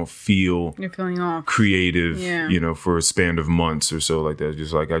 but you don't feel you're feeling off creative, for a span of months or so like that.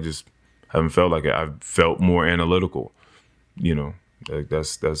 Just like I just haven't felt like it. I've felt more analytical, like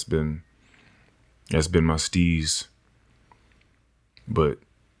that's been my steez. But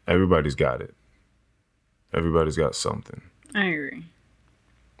everybody's got it. Everybody's got something. I agree.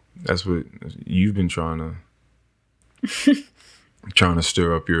 That's what you've been trying to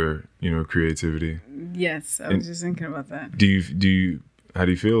stir up your, creativity. Yes, I was just thinking about that. How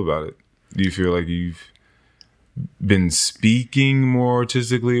do you feel about it? Do you feel like you've been speaking more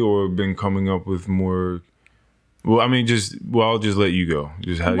artistically or been coming up with more? Well, I mean, I'll just let you go.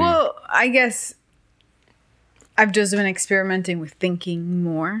 I guess I've just been experimenting with thinking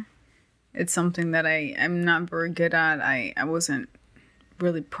more. It's something that I'm not very good at. I wasn't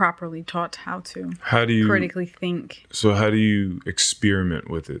really properly taught how to critically think. So how do you experiment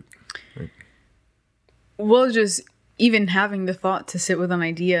with it? Well, just even having the thought to sit with an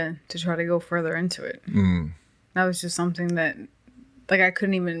idea to try to go further into it. That was just something that I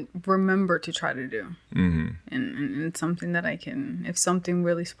couldn't even remember to try to do. And it's something that I can, if something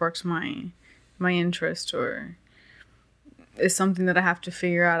really sparks my interest or is something that I have to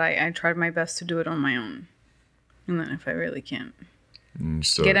figure out, I tried my best to do it on my own. And then if I really can't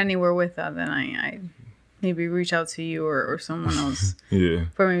get anywhere with that, then I maybe reach out to you or someone else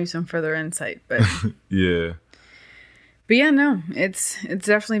for maybe some further insight. But yeah. But yeah, no, it's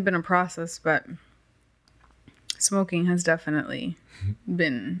definitely been a process, but smoking has definitely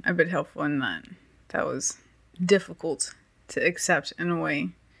been a bit helpful in that. That was difficult to accept in a way.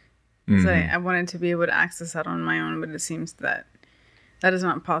 Because I wanted to be able to access that on my own, but it seems that is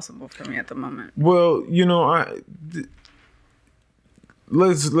not possible for me at the moment. Well,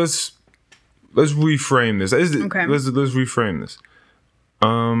 let's reframe this. Okay. Let's reframe this.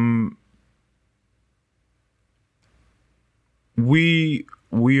 We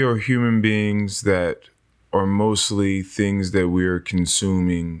are human beings that are mostly things that we are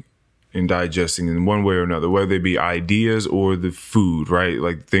consuming and digesting in one way or another, whether they be ideas or the food, right?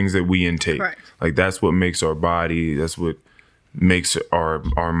 Like things that we intake. Right. Like that's what makes our body, that's what makes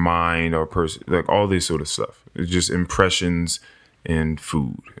our mind, our person, like all this sort of stuff. It's just impressions and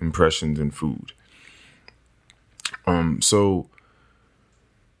food. So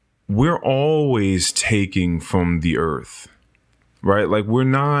we're always taking from the earth, right? Like we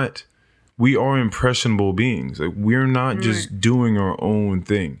are impressionable beings. Like we're not just doing our own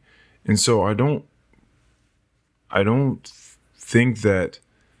thing. And so I don't think that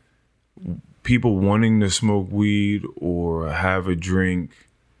people wanting to smoke weed or have a drink,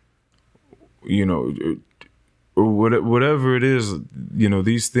 or whatever it is,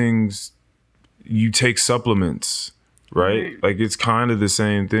 these things, you take supplements, right? Like it's kind of the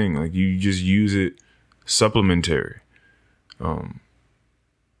same thing. Like you just use it supplementary,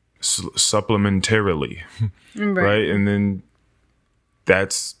 supplementarily, right? And then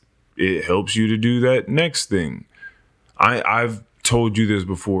it helps you to do that next thing. I've told you this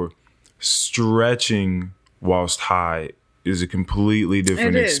before. Stretching whilst high is a completely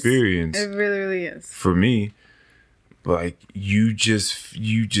different experience. It really, really is. For me, like you just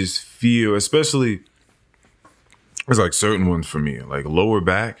feel, especially it's like certain ones for me, like lower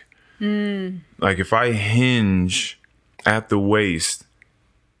back. Like if I hinge at the waist,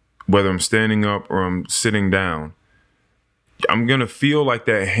 whether I'm standing up or I'm sitting down, I'm gonna feel like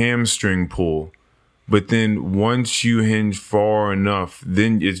that hamstring pull. But then once you hinge far enough,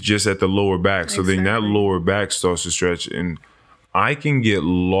 then it's just at the lower back. So then that lower back starts to stretch. And I can get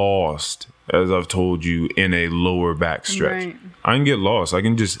lost, as I've told you, in a lower back stretch. Right. I can get lost.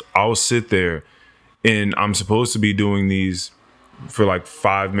 I'll sit there and I'm supposed to be doing these for like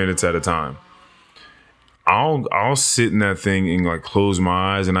 5 minutes at a time. I'll sit in that thing and like close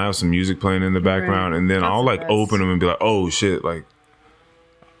my eyes and I have some music playing in the background. Right. And then I'll like open them and be like, oh shit, like,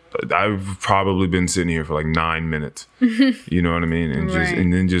 I've probably been sitting here for like 9 minutes, you know what I mean?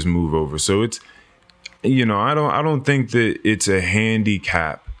 And then just move over. So it's, I don't think that it's a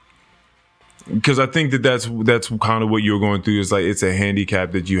handicap, because I think that's kind of what you're going through, is like, it's a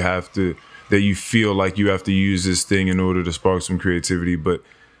handicap that you feel like you have to use this thing in order to spark some creativity. But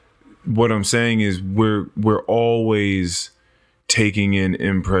what I'm saying is we're always taking in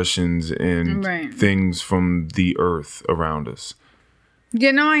impressions and things from the earth around us.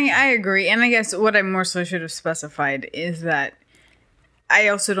 I agree. And I guess what I more so should have specified is that I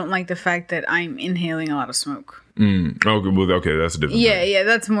also don't like the fact that I'm inhaling a lot of smoke. Okay, that's a different thing. Yeah,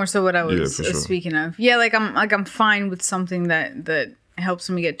 that's more so what I was speaking of. Yeah, I'm fine with something that helps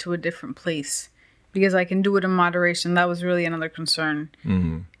me get to a different place, because I can do it in moderation. That was really another concern.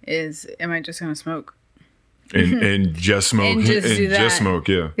 Is, am I just going to smoke? And just smoke. And just do that. Just smoke,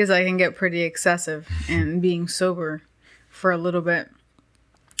 yeah. Because I can get pretty excessive, and being sober for a little bit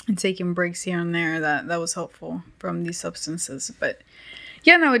and taking breaks here and there, that was helpful from these substances. But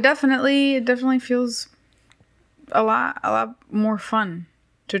yeah, no, it definitely feels a lot more fun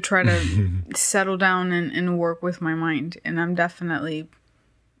to try to settle down and work with my mind. And I'm definitely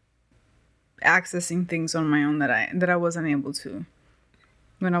accessing things on my own that I wasn't able to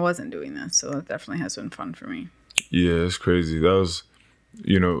when I wasn't doing this. So that definitely has been fun for me. Yeah, it's crazy. That was,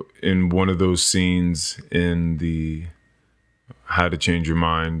 in one of those scenes in the How to Change Your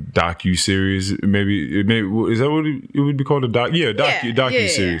Mind docu-series, maybe is that what it would be called?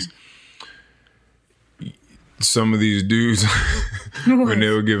 Docu-series. Yeah. Some of these dudes, when they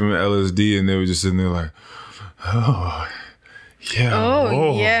were giving LSD, and they were just sitting there like, oh, yeah.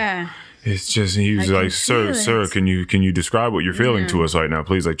 Oh, yeah. It's just, he was like, sir, can you describe what you're feeling to us right now?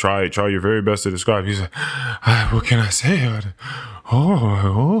 Please, like, try your very best to describe. He's like, what can I say?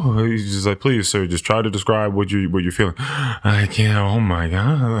 Oh, he's just like, please, sir, just try to describe what you're feeling. I can't. Oh my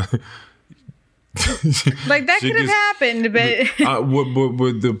God. Like, that could have happened, but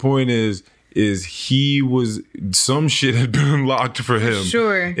but the point is he was, some shit had been unlocked for him.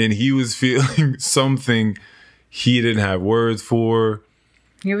 Sure. And he was feeling something he didn't have words for.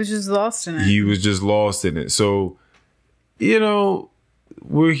 He was just lost in it. So,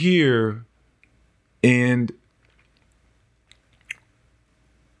 we're here, and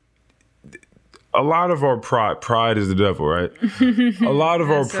a lot of our pride is the devil, right? A lot of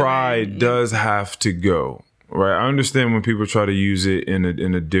our pride does have to go, right? I understand when people try to use it in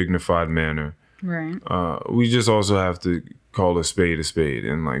a dignified manner. Right. We just also have to call a spade,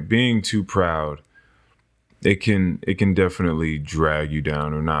 and like being too proud, it can definitely drag you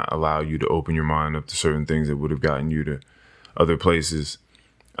down or not allow you to open your mind up to certain things that would have gotten you to other places.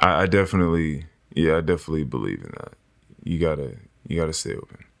 I definitely believe in that. You gotta stay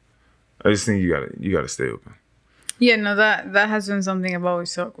open. I just think you gotta stay open. Yeah, no, that has been something I've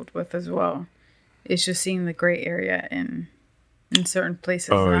always struggled with as well. It's just seeing the gray area in certain places.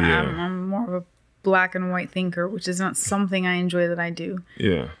 Oh, yeah. I'm more of a black and white thinker, which is not something I enjoy that I do.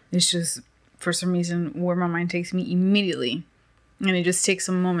 Yeah. It's just, for some reason, where my mind takes me immediately. And it just takes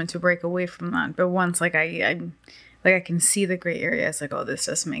a moment to break away from that. But once, I can see the gray area, it's like, oh, this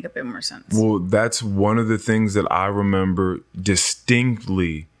does make a bit more sense. Well, that's one of the things that I remember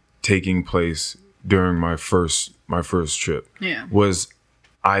distinctly taking place during my first trip. Yeah. Was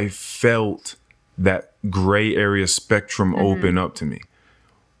I felt that gray area spectrum open up to me,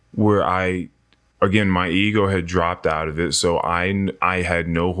 where again, my ego had dropped out of it. So I had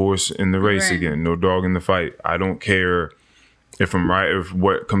no horse in the race again, no dog in the fight. I don't care if I'm right, if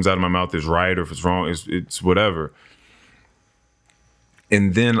what comes out of my mouth is right, or if it's wrong, it's whatever.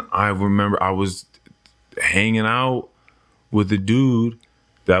 And then I remember I was hanging out with a dude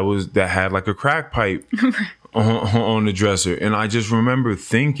that had like a crack pipe on the dresser. And I just remember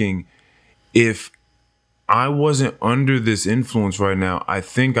thinking, if I wasn't under this influence right now, I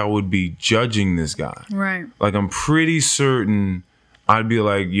think I would be judging this guy. Right. Like, I'm pretty certain I'd be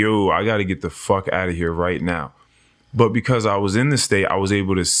like, yo, I got to get the fuck out of here right now. But because I was in the state, I was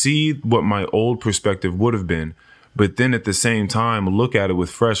able to see what my old perspective would have been. But then at the same time, look at it with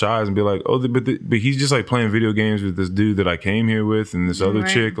fresh eyes and be like, oh, but he's just like playing video games with this dude that I came here with and this other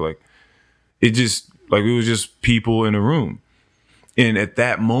chick. Like, it was just people in a room. And at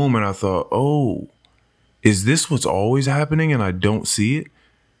that moment, I thought, oh, is this what's always happening and I don't see it?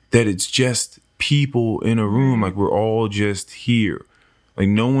 That it's just people in a room. Like, we're all just here. Like,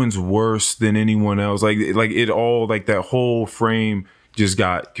 no one's worse than anyone else. Like it all, like that whole frame just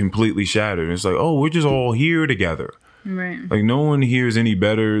got completely shattered. It's like, oh, we're just all here together. Right. Like, no one here is any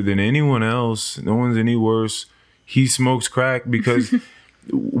better than anyone else. No one's any worse. He smokes crack because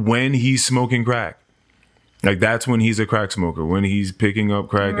when he's smoking crack, like, that's when he's a crack smoker. When he's picking up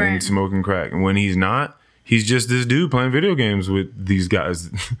crack and smoking crack. And when he's not, he's just this dude playing video games with these guys.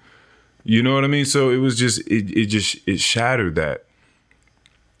 You know what I mean? So it was just, it shattered that.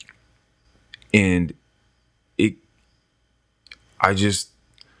 And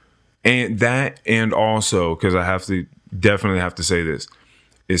and also, because I definitely have to say this,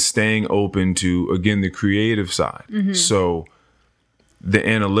 is staying open to, again, the creative side. Mm-hmm. So the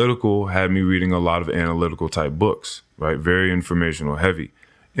analytical had me reading a lot of analytical type books, right? Very informational, heavy.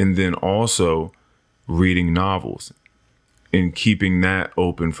 And then also reading novels and keeping that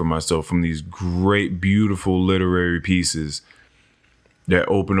open for myself from these great, beautiful literary pieces that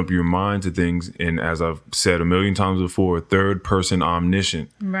open up your mind to things. And as I've said a million times before, third person omniscient,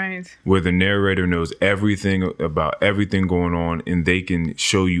 right? Where the narrator knows everything about everything going on, and they can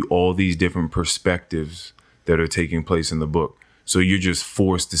show you all these different perspectives that are taking place in the book. So you're just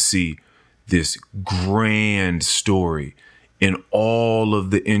forced to see this grand story and all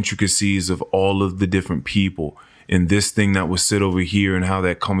of the intricacies of all of the different people, and this thing that was said over here and how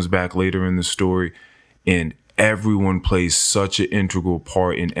that comes back later in the story. And everyone plays such an integral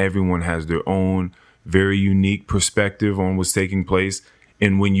part, and everyone has their own very unique perspective on what's taking place.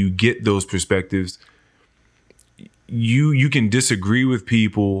 And when you get those perspectives, you can disagree with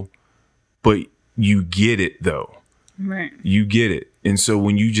people, but you get it though. Right. You get it. And so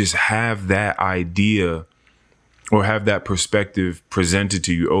when you just have that idea or have that perspective presented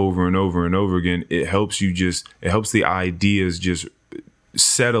to you over and over and over again, it helps the ideas just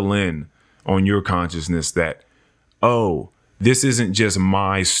settle in on your consciousness that, oh, this isn't just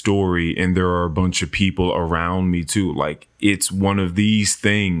my story and there are a bunch of people around me too. Like, it's one of these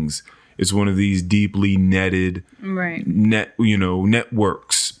things. It's one of these deeply netted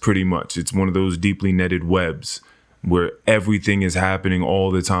networks, pretty much. It's one of those deeply netted webs where everything is happening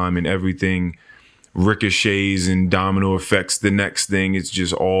all the time and everything ricochets and domino affects the next thing. It's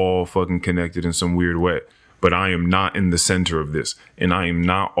just all fucking connected in some weird way. But I am not in the center of this, and I am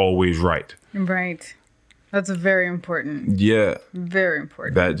not always right. Right. That's very important. Yeah. Very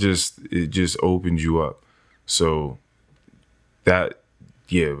important. It just opens you up. So but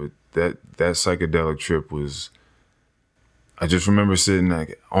that psychedelic trip was, I just remember sitting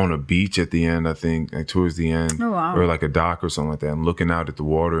like on a beach at the end, I think, like towards the end. Oh, wow. Or like a dock or something like that, and looking out at the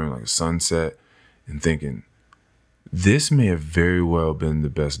water and like a sunset and thinking, this may have very well been the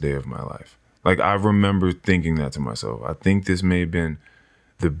best day of my life. Like, I remember thinking that to myself. I think this may have been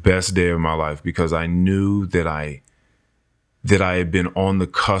the best day of my life because I knew that I had been on the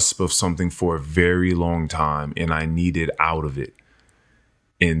cusp of something for a very long time and I needed out of it.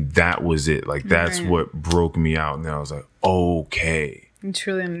 And that was it. Like, that's what broke me out. And then I was like, okay. You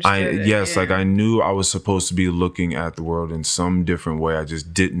truly understood it. Like, I knew I was supposed to be looking at the world in some different way. I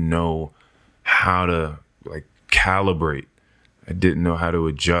just didn't know how to, like, calibrate. I didn't know how to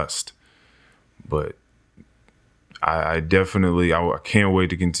adjust. But I definitely can't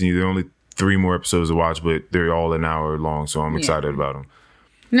wait to continue. There are only 3 more episodes to watch, but they're all an hour long, so I'm excited about them.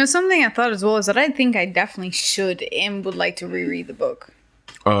 You know, something I thought as well is that I think I definitely should and would like to reread the book.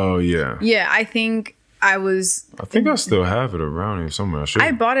 Oh, yeah. Yeah, I think I still have it around here somewhere.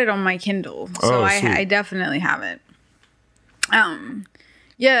 I bought it on my Kindle, so I definitely have it.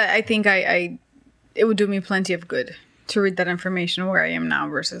 Yeah, I think it would do me plenty of good to read that information where I am now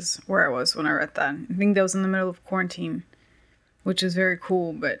versus where I was when I read that. I think that was in the middle of quarantine, which is very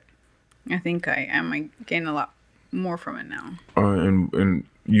cool, but I think I might gain a lot more from it now. And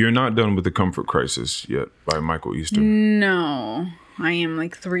you're not done with The Comfort Crisis yet by Michael Easton? No, I am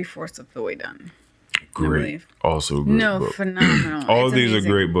like 3/4 of the way done. Great. Also a great book. Phenomenal. All of these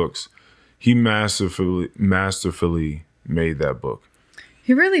amazing. Are great books. He masterfully made that book.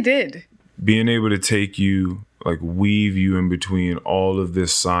 He really did. Being able to take you, like weave you in between all of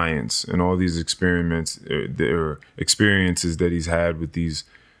this science and all these experiments, or experiences that he's had with these,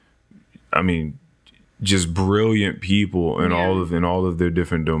 I mean, just brilliant people in all of their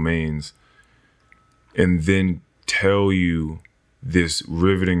different domains, and then tell you this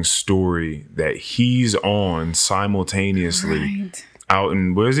riveting story that he's on simultaneously out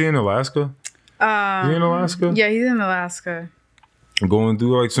in, where is he, in Alaska? Is he in Alaska? Yeah, he's in Alaska. Going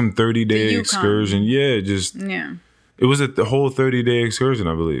through like some 30-day excursion. Yeah, it was the whole 30-day excursion,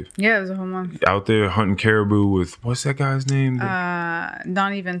 I believe. Yeah, it was a whole month. Out there hunting caribou with, what's that guy's name?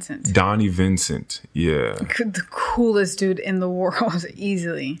 Donnie Vincent. Donnie Vincent, yeah. The coolest dude in the world,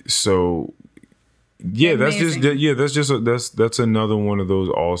 easily. So, yeah, amazing. that's another one of those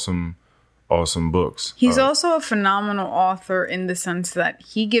awesome books. He's also a phenomenal author in the sense that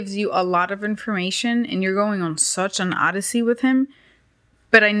he gives you a lot of information and you're going on such an odyssey with him.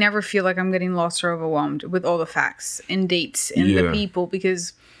 But I never feel like I'm getting lost or overwhelmed with all the facts and dates and the people,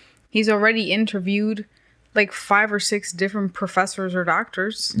 because he's already interviewed like 5 or 6 different professors or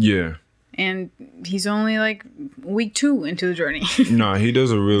doctors. Yeah. And he's only like week 2 into the journey. No, he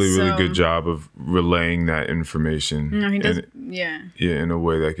does a really good job of relaying that information. No, he does. Yeah, in a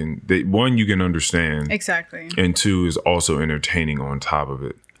way that one, you can understand. Exactly. And 2 is also entertaining on top of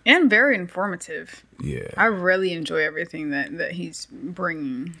it. And very informative. Yeah. I really enjoy everything that he's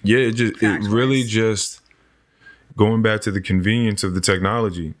bringing. Yeah, it really just going back to the convenience of the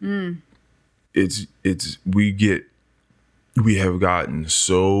technology. We have gotten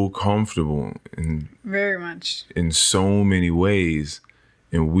so comfortable very much in so many ways,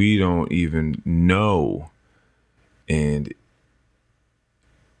 and we don't even know. And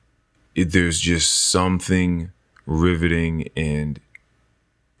there's just something riveting and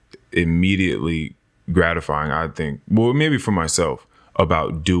immediately gratifying, I think, well, maybe for myself,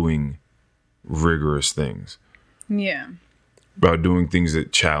 about doing rigorous things. Yeah. About doing things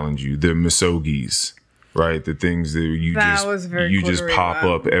that challenge you. The misogis, right? The things that you just pop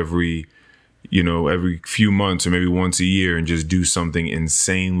up every few months or maybe once a year and just do something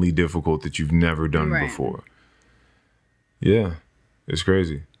insanely difficult that you've never done before. Yeah. It's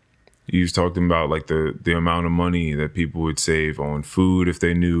crazy. You was talking about like the amount of money that people would save on food if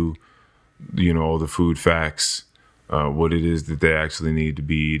they knew, all the food facts, what it is that they actually need to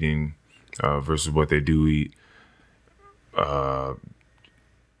be eating versus what they do eat.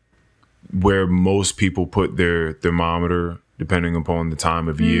 Where most people put their thermometer, depending upon the time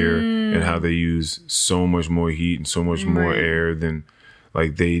of year and how they use so much more heat and so much more air than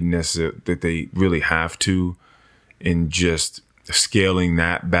like that they really have to, and just scaling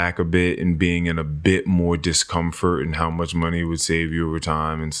that back a bit and being in a bit more discomfort and how much money it would save you over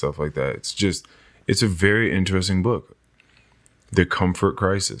time and stuff like that. It's a very interesting book. The Comfort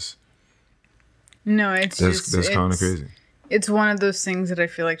Crisis. No, that's kind of crazy. It's one of those things that I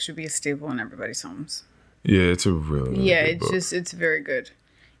feel like should be a staple in everybody's homes. Yeah, it's a really good book. It's very good.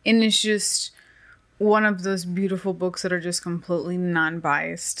 And it's just one of those beautiful books that are just completely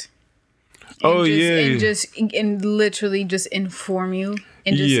non-biased. And literally just inform you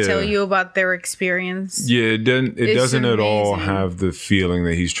and just tell you about their experience. Yeah, it doesn't at all have the feeling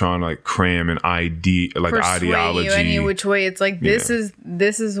that he's trying to like cram an ideology you any which way. It's like this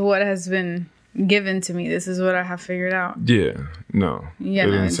is what has been given to me. This is what I have figured out. Yeah, no,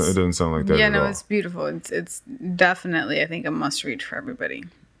 it doesn't sound like that. Yeah, at all. It's beautiful. It's definitely, I think, a must read for everybody.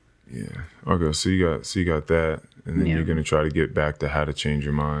 Yeah. Okay, so you got that, and then you're gonna try to get back to How to Change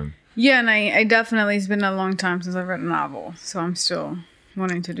Your Mind. Yeah, and I definitely, it's been a long time since I've read a novel, so I'm still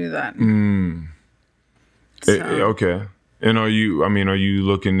wanting to do that. Okay. And are you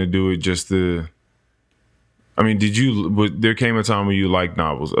looking to do it just there came a time when you liked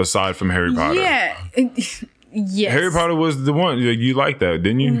novels, aside from Harry Potter? Yeah. Yes. Harry Potter was the one. You liked that,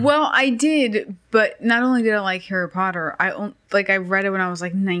 didn't you? Well, I did, but not only did I like Harry Potter, I read it when I was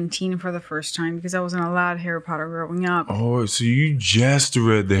like 19 for the first time because I wasn't allowed Harry Potter growing up. Oh, so you just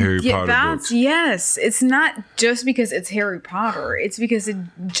read the Harry Potter books? Yes. It's not just because it's Harry Potter. It's because it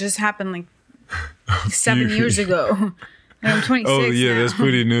just happened like 7 years ago. And I'm 26 Oh, yeah, now. That's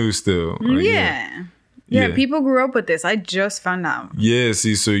pretty new still. Yeah, people grew up with this. I just found out. Yeah,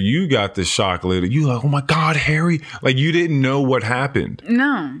 see, so you got the shock later. You like, oh my God, Harry. Like, you didn't know what happened.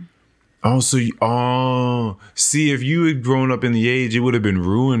 No. See, if you had grown up in the age, it would have been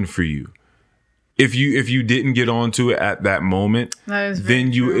ruined for you. if you didn't get onto it at that moment,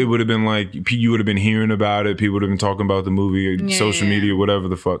 then it would have been like you would have been hearing about it. People would have been talking about the movie, social media, whatever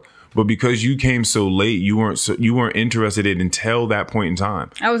the fuck. But because you came so late, you weren't interested in it until that point in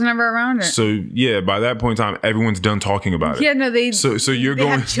time. I was never around it. So yeah, by that point in time, everyone's done talking about it. Yeah, no, they. So you're they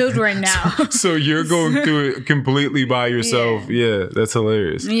going. Have children now. So you're going through it completely by yourself. Yeah, that's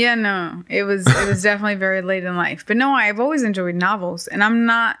hilarious. Yeah, no, it was definitely very late in life. But no, I've always enjoyed novels, and I'm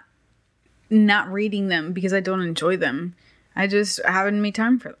not reading them because I don't enjoy them. I just haven't made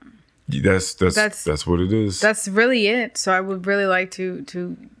time for them. That's what it is. That's really it. So I would really like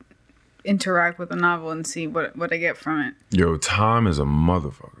to interact with a novel and see what I get from it. Yo, time is a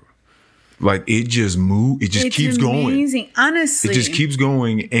motherfucker. Like it just keeps going. It's amazing, honestly. It just keeps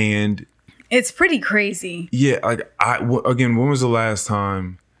going, and it's pretty crazy. Yeah, like again, when was the last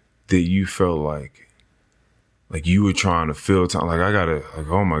time that you felt like you were trying to fill time? Like I gotta,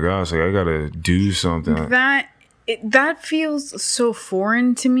 oh my gosh, like I gotta do something. That feels so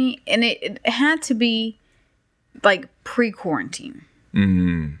foreign to me, and it had to be like pre-quarantine.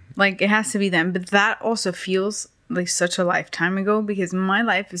 Mm-hmm. Like, it has to be then. But that also feels like such a lifetime ago because my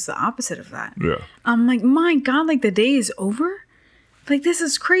life is the opposite of that. Yeah. I'm like, my God, like the day is over? Like, this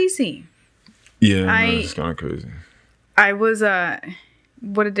is crazy. Yeah, it's kind of crazy. I was,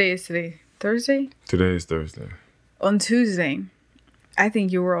 what day is today? Thursday? Today is Thursday. On Tuesday, I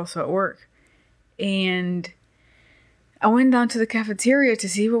think you were also at work. And I went down to the cafeteria to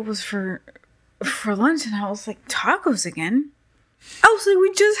see what was for lunch. And I was like, tacos again? I was like,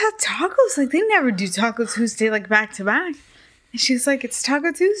 we just had tacos. Like, they never do Taco Tuesday, like, back to back. And she's like, it's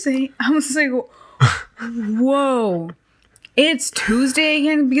Taco Tuesday. I was like, whoa. It's Tuesday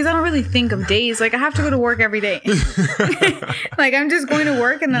again? Because I don't really think of days. Like, I have to go to work every day. Like, I'm just going to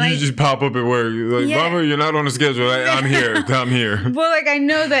work and then you just pop up at work. Like, Mama, you're not on the schedule. I'm here. I'm here. Well, like, I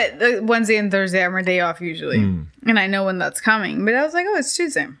know that Wednesday and Thursday are my day off usually. And I know when that's coming. But I was like, oh, it's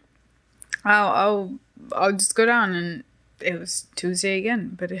Tuesday. I'll just go down and it was Tuesday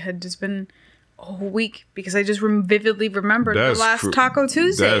again, but it had just been a whole week because I just vividly remembered the last Taco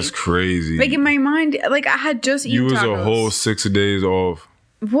Tuesday. That's crazy. Like in my mind, like I had just eaten tacos. You was a whole 6 days off.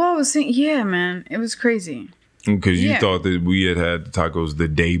 Well, I was saying, yeah, man, it was crazy. Because you thought that we had the tacos the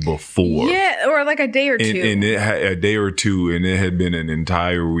day before. Yeah, or like a day or two. And it had a day or two, and it had been an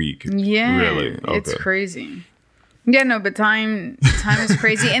entire week. Yeah, really, okay. It's crazy. Yeah, no, but time is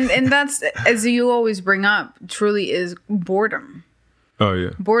crazy. And that's, as you always bring up, truly is boredom. Oh, yeah.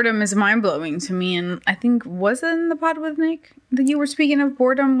 Boredom is mind-blowing to me. And I think, was it in the pod with Nick that you were speaking of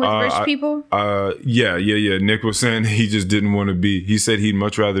boredom with rich people? Yeah. Nick was saying he just didn't want to be, he said he'd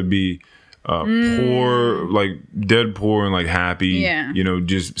much rather be poor, like dead poor and like happy. Yeah. You know,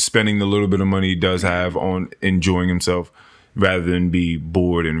 just spending the little bit of money he does have on enjoying himself, rather than be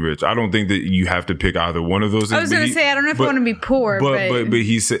bored and rich. I don't think that you have to pick either one of those things. I was going to say, I don't know if I want to be poor, but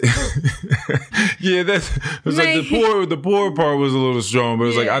he said, yeah, that's like the poor part was a little strong, but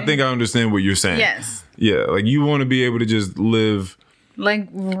it's like, I think I understand what you're saying. Yes. Yeah, like you want to be able to just live like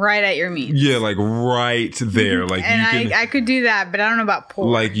right at your means. Yeah, like right there. Like, and you can, I could do that, but I don't know about poor.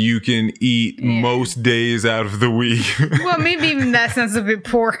 Like you can eat most days out of the week. Well, maybe even that sounds a bit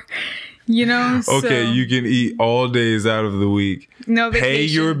poor. You know? Okay, you can eat all days out of the week. No vacations. Pay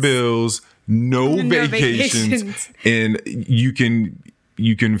your bills, no vacations. And you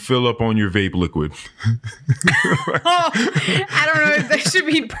can fill up on your vape liquid. I don't know if that should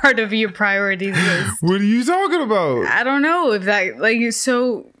be part of your priorities list. What are you talking about? I don't know if that, like,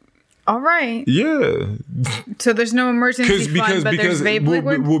 so... All right. Yeah. So there's no emergency fund, but there's vape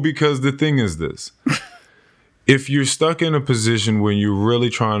liquid? Well, because the thing is this. If you're stuck in a position where you're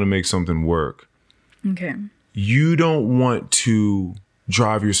really trying to make something work, okay, you don't want to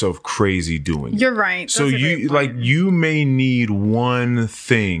drive yourself crazy doing it. You're right. So you may need one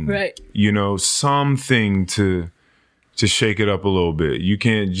thing, right? You know, something to shake it up a little bit. You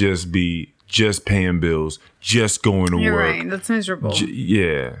can't just be paying bills, just going to work. You're right. That's miserable.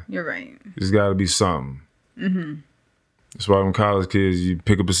 Yeah. You're right. There's got to be something. Mm-hmm. That's why when college kids, you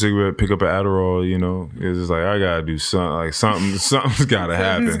pick up a cigarette, pick up an Adderall, you know, it's just like, I gotta do something. Like something's gotta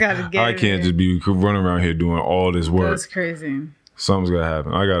happen. I can't just be running around here doing all this work. That's crazy. Something's gotta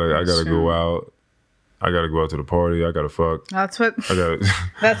happen. I gotta go out. I gotta go out to the party. I gotta fuck.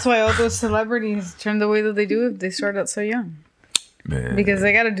 That's why all those celebrities turn the way that they do if they start out so young. Man. Because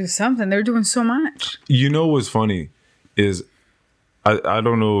they gotta do something. They're doing so much. You know what's funny is, I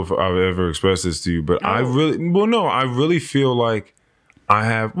don't know if I've ever expressed this to you, but I really feel like I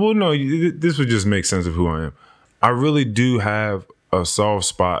have, this would just make sense of who I am. I really do have a soft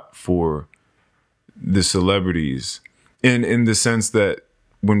spot for the celebrities in the sense that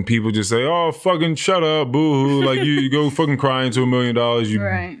when people just say, "Oh, fucking shut up, boo-hoo," like you go fucking cry into $1 million,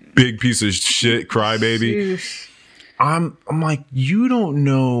 you big piece of shit, crybaby. I'm like, you don't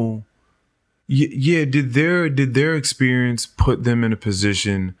know. Yeah, did their experience put them in a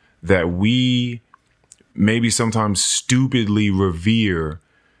position that we maybe sometimes stupidly revere,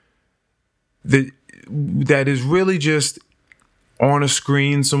 that is really just on a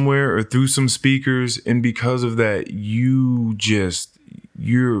screen somewhere or through some speakers, and because of that,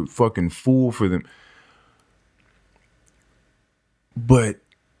 you're fucking fool for them. But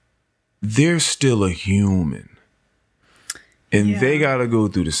they're still a human. And they gotta go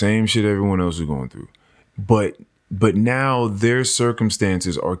through the same shit everyone else is going through. But now their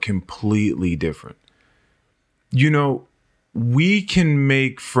circumstances are completely different. You know, we can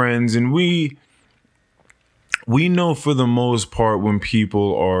make friends, and we know for the most part when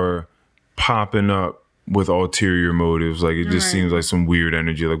people are popping up with ulterior motives, like it just seems like some weird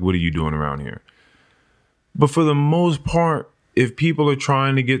energy, like, what are you doing around here? But for the most part, if people are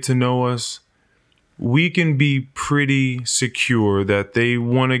trying to get to know us, we can be pretty secure that they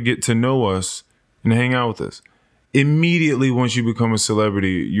want to get to know us and hang out with us. Immediately, once you become a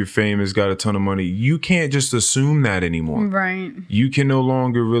celebrity, you're famous, got a ton of money, you can't just assume that anymore. Right. You can no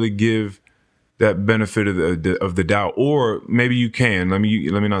longer really give that benefit of the doubt, or maybe you can. Let me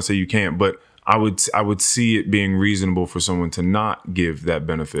not say you can't, but I would see it being reasonable for someone to not give that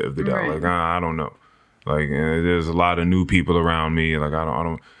benefit of the doubt. Like, I don't know. Like, there's a lot of new people around me. Like, I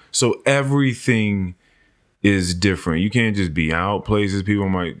don't. So everything is different. You can't just be out places. People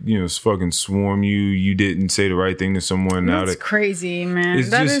might, fucking swarm you. You didn't say the right thing to someone. That's crazy, man.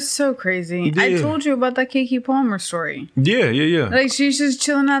 That is so crazy. Yeah. I told you about that Keke Palmer story. Yeah. Like, she's just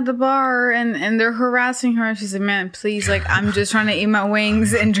chilling at the bar and they're harassing her. And she's like, man, please, like, I'm just trying to eat my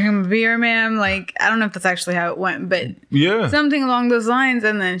wings and drink a beer, ma'am. Like, I don't know if that's actually how it went, but something along those lines.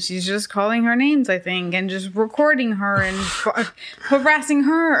 And then she's just calling her names, I think, and just recording her and harassing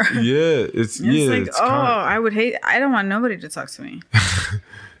her. Yeah, it's like, I don't want nobody to talk to me.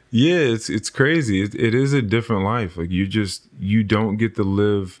 Yeah, it's crazy. It is a different life. Like, you don't get to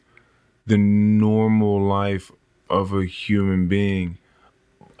live the normal life of a human being.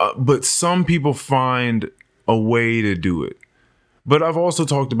 But some people find a way to do it. But I've also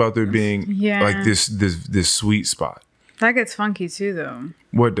talked about there being like this sweet spot. That gets funky too, though.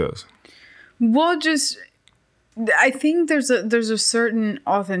 What does? Well, I think there's a certain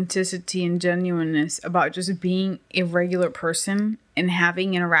authenticity and genuineness about just being a regular person and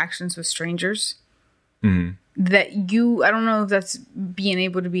having interactions with strangers that I don't know if that's being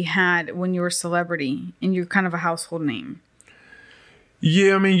able to be had when you're a celebrity and you're kind of a household name.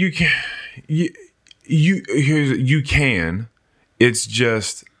 Yeah, I mean, you can. You can. It's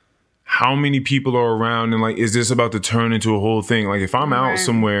just how many people are around, and like, is this about to turn into a whole thing? Like, if I'm out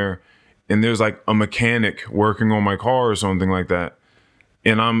somewhere and there's like a mechanic working on my car or something like that,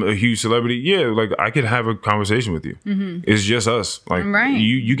 and I'm a huge celebrity, like, I could have a conversation with you. It's just us. Like,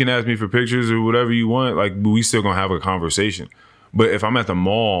 you can ask me for pictures or whatever you want. Like, we still gonna have a conversation. But if I'm at the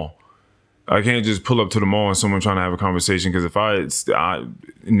mall, I can't just pull up to the mall and someone trying to have a conversation, because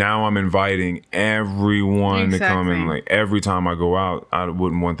now I'm inviting everyone to come, and like every time I go out, I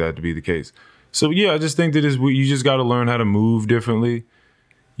wouldn't want that to be the case. So I just think that you just got to learn how to move differently.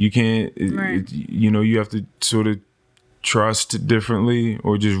 You can't, you have to sort of trust differently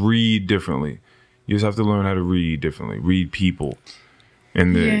or just read differently. You just have to learn how to read differently, read people.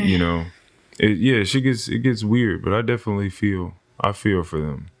 And it gets weird, but I feel for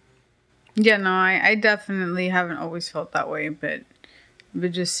them. Yeah, no, I definitely haven't always felt that way, but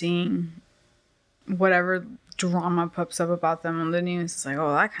just seeing whatever drama pops up about them on the news, it's like,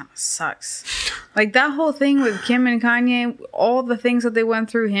 oh, that kind of sucks. Like, that whole thing with Kim and Kanye, all the things that they went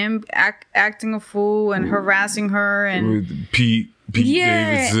through, him acting a fool and harassing her, and with Pete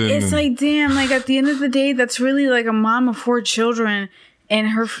Davidson. It's like, damn, like, at the end of the day, that's really like a mom of 4 children, and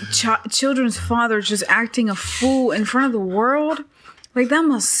her children's father just acting a fool in front of the world. Like, that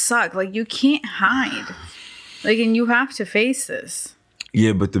must suck. Like, you can't hide. Like, and you have to face this.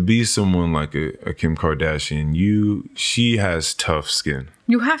 Yeah, but to be someone like a Kim Kardashian, she has tough skin.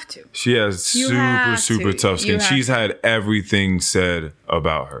 You have to. She has super tough skin. She's had everything said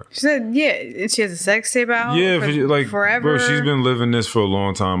about her. She said, she has a sex tape out. Yeah, forever. Bro, she's been living this for a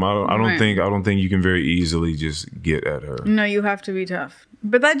long time. I don't think you can very easily just get at her. No, you have to be tough.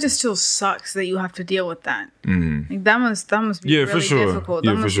 But that just still sucks that you have to deal with that. Like, that must be really difficult.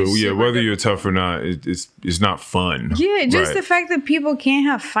 Yeah, for sure. Yeah, whether you're tough or not, it's not fun. Yeah, just the fact that people can't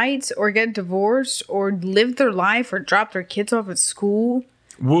have fights or get divorced or live their life or drop their kids off at school.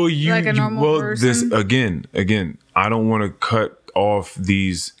 Well, like a normal person. This again, I don't want to cut off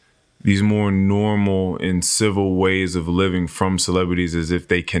these more normal and civil ways of living from celebrities as if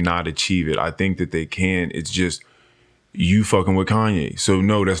they cannot achieve it. I think that they can. It's just you fucking with Kanye. So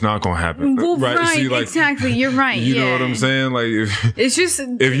no, that's not gonna happen. Well, right. See, like, exactly. You're right. You know what I'm saying? Like it's just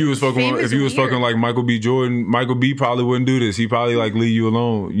if you was fucking like Michael B. Jordan, Michael B. probably wouldn't do this. He probably like leave you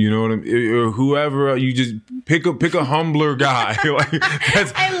alone. You know what I mean? Or whoever, you just pick a humbler guy. Like,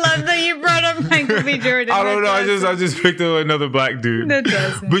 I love that you brought up Michael B. Jordan. I don't know. I just picked another black dude. That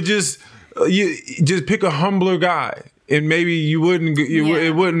doesn't. But you just pick a humbler guy, and maybe it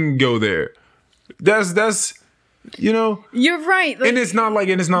wouldn't go there. That's. You know, you're right. Like, and it's not like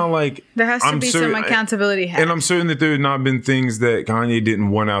there has to be some accountability. And I'm certain that there have not been things that Kanye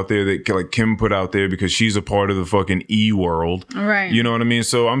didn't want out there that like Kim put out there because she's a part of the fucking E world. Right. You know what I mean?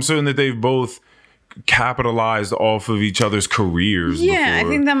 So I'm certain that they've both capitalized off of each other's careers. Yeah, before. I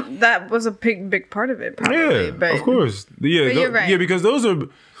think that was a big part of it. Probably, but, of course. Yeah, but you're right. Yeah, because those are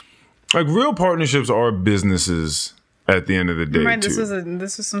like real partnerships are businesses at the end of the day. Right. This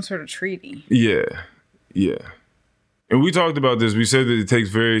was some sort of treaty. Yeah. Yeah. And we talked about this. We said that it takes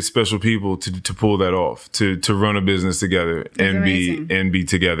very special people to pull that off, to run a business together and be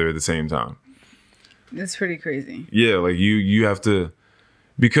together at the same time. It's pretty crazy. Yeah, like you have to,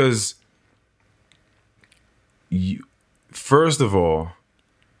 because first of all,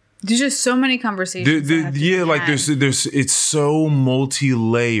 there's just so many conversations. There's it's so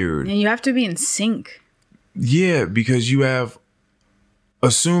multi-layered. And you have to be in sync. Yeah, because you have.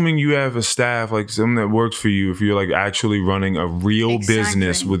 Assuming you have a staff, like something that works for you, if you're like actually running a real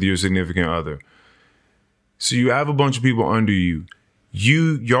business with your significant other. So you have a bunch of people under you.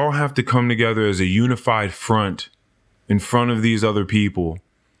 Y'all have to come together as a unified front in front of these other people.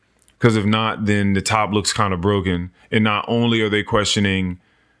 Because if not, then the top looks kind of broken. And not only are they questioning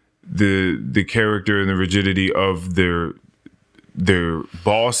the character and the rigidity of their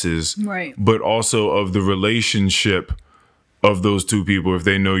bosses, right, but also of the relationship of those two people. If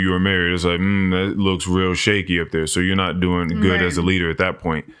they know you were married, it's like, that looks real shaky up there. So you're not doing good as a leader at that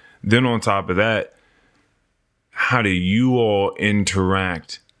point. Then on top of that, how do you all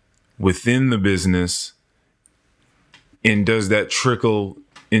interact within the business? And does that trickle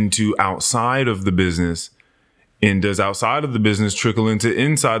into outside of the business? And does outside of the business trickle into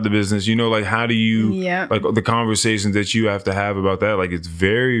inside the business? You know, like how do you, like the conversations that you have to have about that? Like it's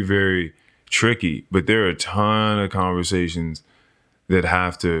very, very tricky, but there are a ton of conversations that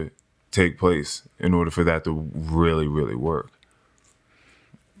have to take place in order for that to really, really work.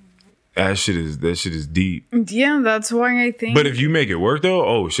 That shit is deep. Yeah, that's why I think. But if you make it work though,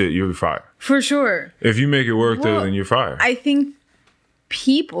 oh shit, you'll be fired. For sure. If you make it work though, then you're fired. I think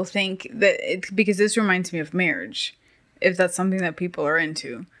people think that because this reminds me of marriage, if that's something that people are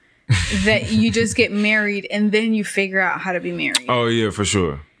into, that you just get married and then you figure out how to be married. Oh yeah, for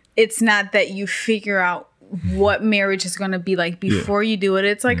sure. It's not that you figure out what marriage is going to be like before you do it.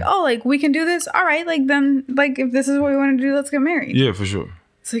 It's like, oh, like we can do this. All right. Like then, like if this is what we want to do, let's get married. Yeah, for sure.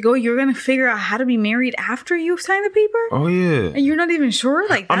 It's like, oh, you're going to figure out how to be married after you sign the paper? Oh, yeah. And you're not even sure?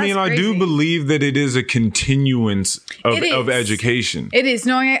 Like, that's crazy. I do believe that it is a continuance of education. It is.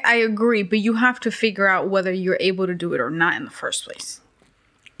 No, I agree. But you have to figure out whether you're able to do it or not in the first place.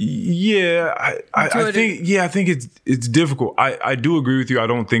 Yeah, I think it's difficult. I do agree with you. I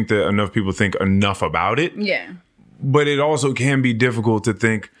don't think that enough people think enough about it. Yeah. But it also can be difficult to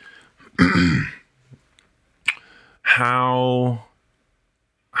think how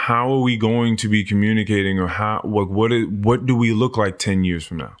are we going to be communicating, or what do we look like 10 years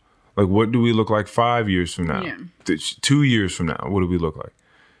from now? Like what do we look like 5 years from now? Yeah. 2 years from now, what do we look like?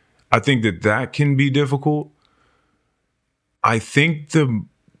 I think that can be difficult. I think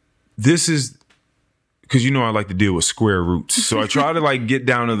this is because I like to deal with square roots. So I try to like get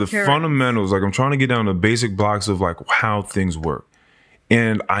down to the fundamentals. Like I'm trying to get down to basic blocks of like how things work.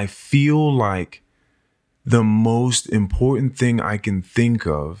 And I feel like the most important thing I can think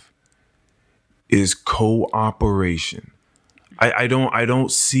of is cooperation. I don't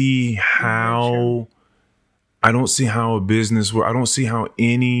see how a business works. I don't see how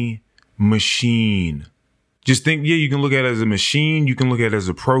any machine. Just think, you can look at it as a machine. You can look at it as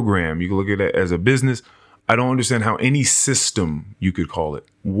a program. You can look at it as a business. I don't understand how any system, you could call it,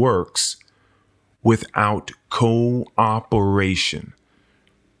 works without cooperation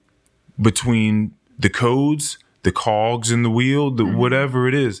between the codes, the cogs in the wheel, whatever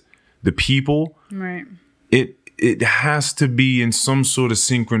it is, the people. Right. It has to be in some sort of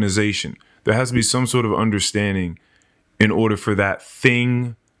synchronization. There has to be some sort of understanding in order for that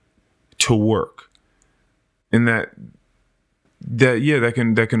thing to work. And that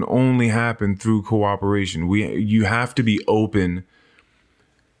that can only happen through cooperation. You have to be open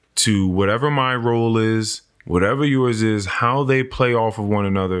to whatever my role is, whatever yours is, how they play off of one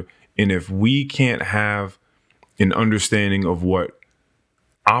another. And if we can't have an understanding of what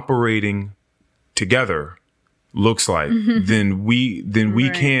operating together looks like, then we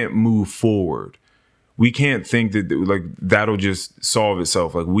can't move forward. We can't think that like that'll just solve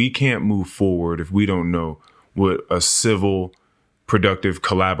itself. Like we can't move forward if we don't know what a civil, productive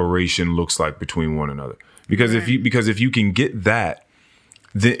collaboration looks like between one another. Because if you can get that,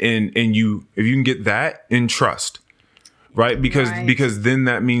 then if you can get that in trust, right? Because then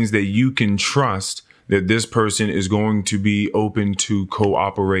that means that you can trust that this person is going to be open to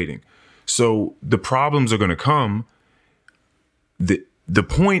cooperating. So the problems are going to come. The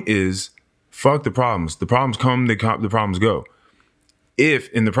point is, fuck the problems. The problems come, the problems go. If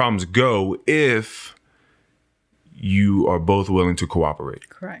you are both willing to cooperate.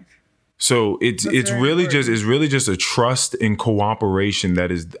 Correct. So it's really just a trust and cooperation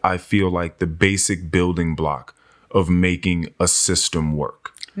that is, I feel like, the basic building block of making a system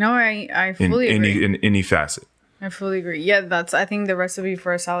work. No, I fully agree. In any facet. I fully agree. Yeah, that's, I think, the recipe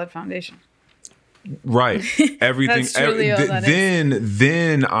for a solid foundation. Right. Everything. That's truly all that is.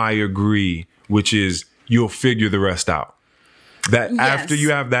 Then I agree, which is you'll figure the rest out. That after you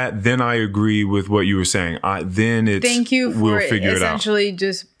have that, then I agree with what you were saying. Thank you for essentially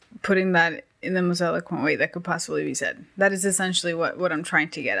just putting that in the most eloquent way that could possibly be said. That is essentially what I'm trying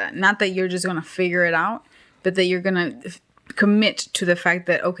to get at. Not that you're just going to figure it out, but that you're going to commit to the fact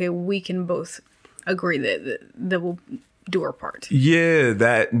that, okay, we can both agree that we'll do our part.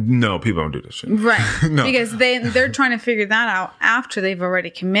 Yeah, no, people don't do this shit. Right. No. Because they're trying to figure that out after they've already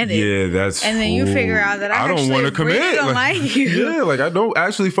committed. Yeah, that's... And then you figure out that I don't want to commit. Really don't like you. Yeah, like I don't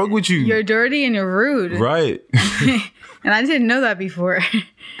actually fuck with you. You're dirty and you're rude. Right. And I didn't know that before.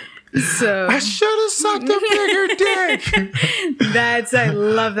 So I should have sucked a bigger dick. I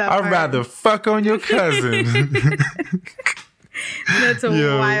love that part. I'd rather fuck on your cousin. That's a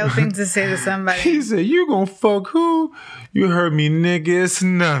wild thing to say to somebody. He said, "You gonna fuck who? You heard me, nigga. It's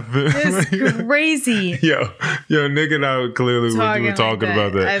nothing." It's crazy. Yo, nigga and I clearly were talking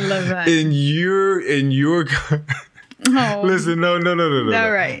about that. I love that. And you're listen, no.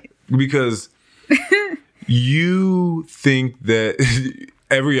 All right. Because you think that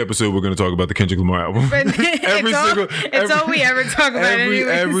every episode we're going to talk about the Kendrick Lamar album. It's all we ever talk about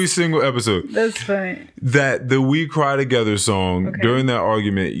every single episode. That's funny. That the We Cry Together song, during that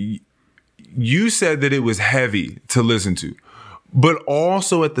argument, you said that it was heavy to listen to. But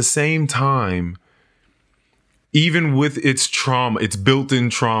also at the same time, even with its trauma, its built-in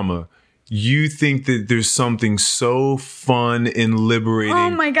trauma, you think that there's something so fun and liberating. Oh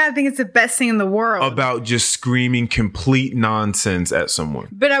my God, I think it's the best thing in the world. About just screaming complete nonsense at someone.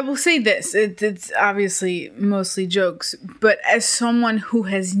 But I will say this, it's obviously mostly jokes, but as someone who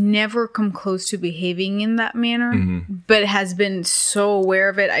has never come close to behaving in that manner, but has been so aware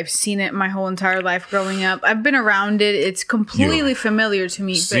of it, I've seen it my whole entire life growing up. I've been around it. It's completely familiar to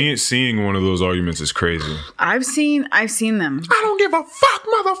me. Seeing one of those arguments is crazy. I've seen them. I don't give a fuck,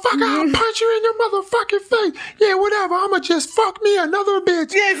 motherfucker. Punch you in your motherfucking face. Yeah, whatever. I'ma just fuck me another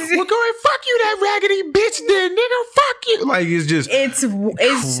bitch. Yes. Well, go and fuck you, that raggedy bitch then, nigga. Fuck you. Like, it's craziness.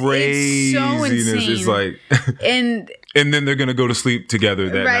 It's so insane. It's like... And then they're going to go to sleep together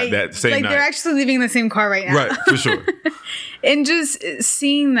that same night. Like, they're actually leaving in the same car right now. Right, for sure. And just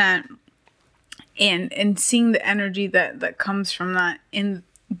seeing that and seeing the energy that comes from that, and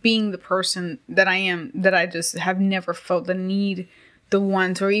being the person that I am, that I just have never felt the need, the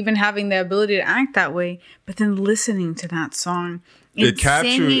want, or even having the ability to act that way, but then listening to that song, it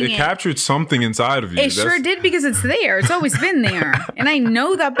captured something inside of you. Sure did, because it's there. It's always been there, and I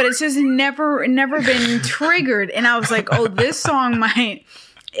know that, but it's just never been triggered. And I was like, oh, this song might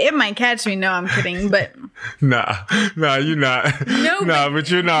catch me. No, I'm kidding, but nah, you're not. No,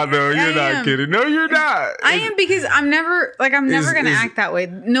 but you're not though. You're not kidding. No, you're not. I am, because I'm never gonna act that way.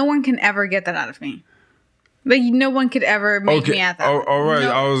 No one can ever get that out of me. Like, no one could ever make me act that way. All right.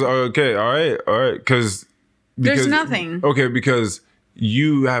 No. I was okay. All right. Because there's nothing. Okay, because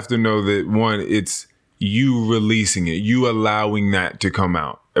you have to know that, one, it's you releasing it, you allowing that to come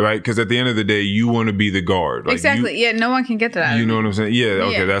out, right? Because at the end of the day, you want to be the guard. Like, exactly. No one can get that out of me. You know what I'm saying? Yeah.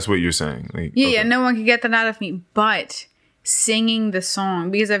 Okay, that's what you're saying. Like, no one can get that out of me. But singing the song,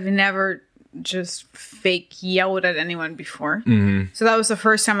 because I've never just fake yelled at anyone before. So that was the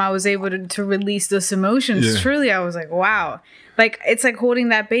first time I was able to release those emotions. Truly, I was like, wow. Like, it's like holding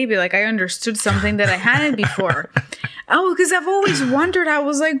that baby. Like, I understood something that I hadn't before. Oh, because I've always wondered. I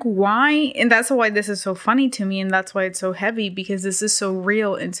was like, why? And that's why this is so funny to me. And that's why it's so heavy, because this is so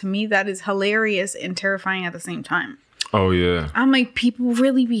real. And to me, that is hilarious and terrifying at the same time. Oh, yeah. I'm like, people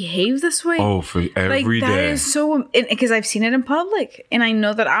really behave this way? Oh, for every day. That is so... Because I've seen it in public. And I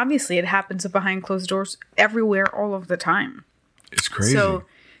know that obviously it happens behind closed doors everywhere all of the time. It's crazy. So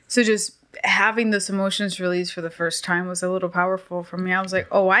just having those emotions released for the first time was a little powerful for me. I was like,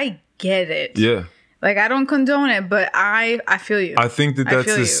 oh, I get it. Yeah. Like, I don't condone it, but I feel you. I think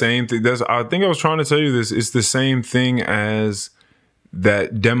that's the same thing. I think I was trying to tell you this. It's the same thing as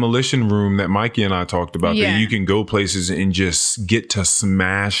that demolition room that Mikey and I talked about. Yeah. That you can go places and just get to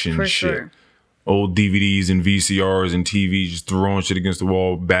smashing shit. Sure. Old DVDs and VCRs and TVs, just throwing shit against the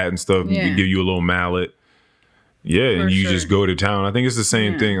wall, batting stuff, and give you a little mallet. Yeah, and you just go to town. I think it's the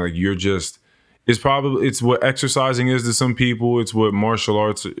same thing. Like, you're just... It's what exercising is to some people. It's what martial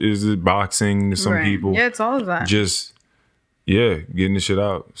arts is to boxing to some people. Yeah, it's all of that. Just, getting the shit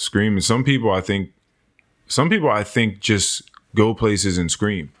out, screaming. Some people I think just go places and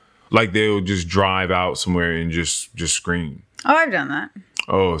scream. Like, they'll just drive out somewhere and just scream. Oh, I've done that.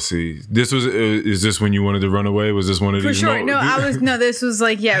 Oh, see, is this when you wanted to run away? Was this one of these? For sure. This was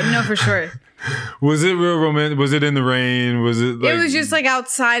like, for sure. Was it real romantic? Was it in the rain? Was it like... It was just like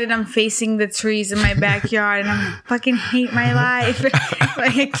outside and I'm facing the trees in my backyard and I'm fucking hate my life.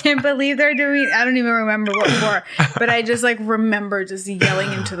 Like, I can't believe they're doing... I don't even remember what for. But I just like remember just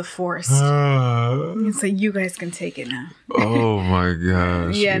yelling into the forest. It's like, you guys can take it now. Oh my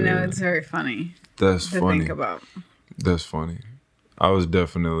gosh. Yeah, no, it's very funny. That's funny. To think about. That's funny. I was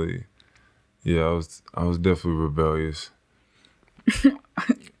definitely... Yeah, I was definitely rebellious.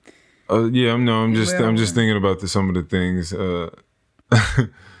 I'm just thinking about some of the things.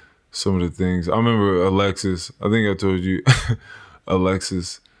 Some of the things. I remember Alexis. I think I told you,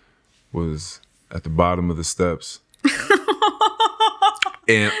 Alexis was at the bottom of the steps,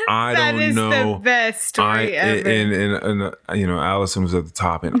 and I don't know. That is the best story ever. And Allison was at the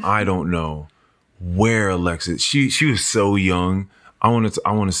top, and I don't know where Alexis. She was so young. I want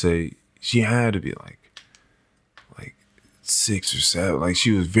to say she had to be like 6 or 7. Like,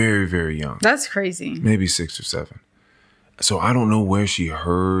 she was very, very young. That's crazy. Maybe 6 or 7. So I don't know where she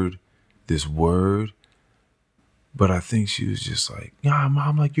heard this word, but I think she was just like, "Yeah,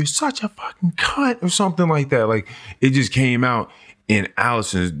 Mom, like, you're such a fucking cunt," or something like that. Like, it just came out, and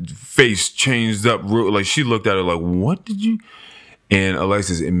Allison's face changed up. Like, she looked at her like, "What did you?" And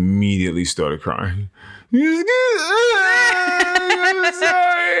Alexis immediately started crying. I'm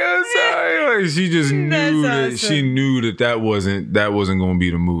sorry. Like, she just knew that she knew that wasn't going to be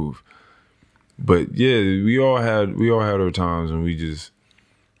the move. But yeah, we all had our times, and we just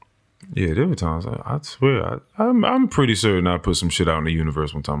there were times I swear I'm pretty certain I put some shit out in the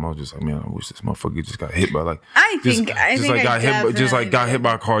universe one time. I was just like, man, I wish this motherfucker just got hit by got hit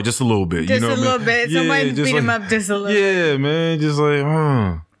by a car just a little bit. Just a little bit. Somebody beat him up just a little bit. Yeah, man, just like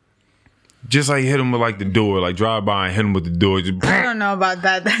Just like hit him with like the door, like drive by and hit him with the door. I don't know about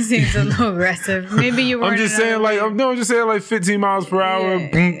that. That seems a little aggressive. Maybe you weren't. I'm just saying like 15 miles per hour.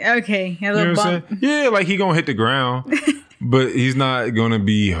 Yeah. Okay, a little bump. Yeah, like he gonna hit the ground, but he's not gonna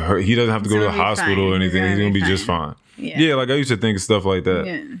be hurt. He doesn't have to go to the hospital or anything. He's gonna be just fine. Yeah, like I used to think of stuff like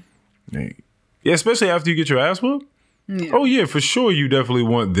that. Yeah, especially after you get your ass whooped. Yeah. Oh yeah, for sure. You definitely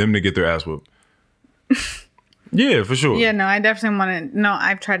want them to get their ass whooped. Yeah, for sure. Yeah, no, I definitely want to. No,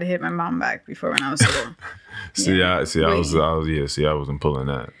 I've tried to hit my mom back before when I was little. I wasn't pulling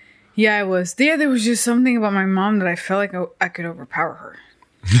that. Yeah, I was. Yeah, there was just something about my mom that I felt like I could overpower her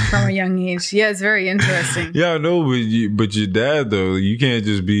from a young age. Yeah, it's very interesting. Yeah, I know, but your dad though, you can't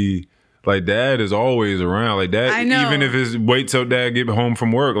just be like, Dad is always around. Like, Dad, I know. Even if it's wait till Dad get home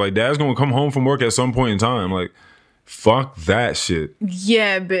from work, like Dad's gonna come home from work at some point in time. Like, fuck that shit.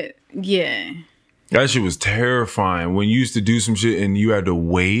 Yeah, but yeah. That shit was terrifying when you used to do some shit and you had to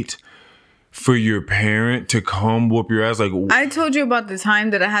wait for your parent to come whoop your ass. Like, I told you about the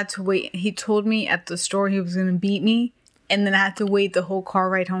time that I had to wait. He told me at the store he was going to beat me, and then I had to wait the whole car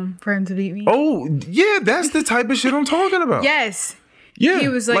ride home for him to beat me. Oh, yeah, that's the type of shit I'm talking about. Yes. Yeah. He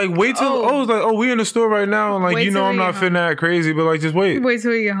was like wait till, we're in the store right now, and like, I'm not finna act crazy, but like, just wait. Wait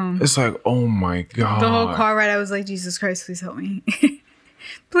till we get home. It's like, oh my God. The whole car ride, I was like, Jesus Christ, please help me.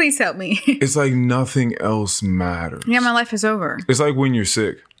 Please help me. It's like nothing else matters. Yeah, my life is over. It's like when you're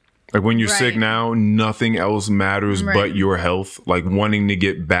sick. Like when you're sick now, nothing else matters but your health. Like wanting to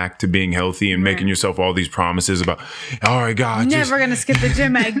get back to being healthy and making yourself all these promises about, all right, God, never gonna skip the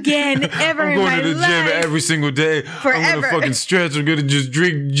gym again ever in my life. I'm going to the gym every single day. Forever. I'm gonna fucking stretch. I'm gonna just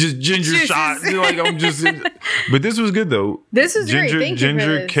drink ginger shots. Like I'm just. But this was good though. This was great. Thank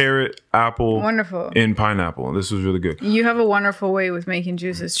ginger, carrot, apple, wonderful, and pineapple. This was really good. You have a wonderful way with making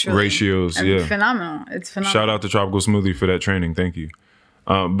juices. Truly. Ratios, phenomenal. It's phenomenal. Shout out to Tropical Smoothie for that training. Thank you.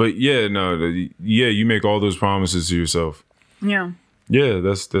 But you make all those promises to yourself. Yeah. Yeah,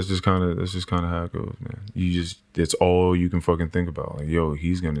 that's just kind of how it goes, man. It's all you can fucking think about. Like, yo,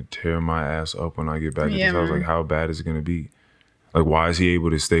 he's gonna tear my ass up when I get back to this house. Like, how bad is it gonna be? Like, why is he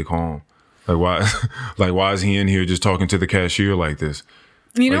able to stay calm? Like, why is he in here just talking to the cashier like this?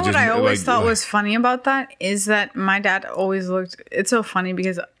 You know what I always thought was funny about that is that my dad always looked. It's so funny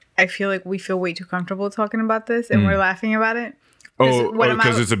because I feel like we feel way too comfortable talking about this and we're laughing about it. Oh,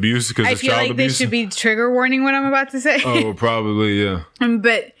 because it's abuse? Because it's child abuse? I feel like this should be trigger warning what I'm about to say. Oh, probably, yeah.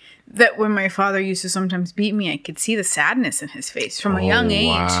 But that when my father used to sometimes beat me, I could see the sadness in his face from a young age.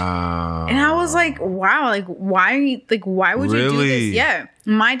 Wow. And I was like, wow, why would you do this? Yeah.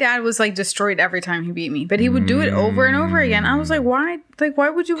 My dad was destroyed every time he beat me, but he would do it over and over again. I was like, why?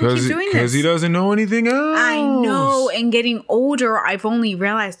 Why would you keep doing this? Because he doesn't know anything else. I know. And getting older, I've only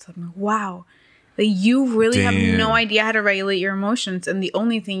realized, wow. You really have no idea how to regulate your emotions, and the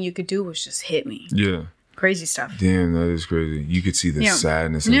only thing you could do was just hit me. Yeah. Crazy stuff. Damn, that is crazy. You could see the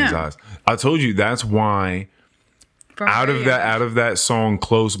sadness in his eyes. I told you that's why out of that song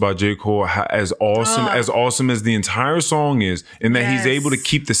 "Close" by J. Cole, as awesome as the entire song is, and that he's able to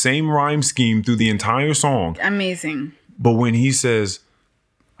keep the same rhyme scheme through the entire song. Amazing. But when he says,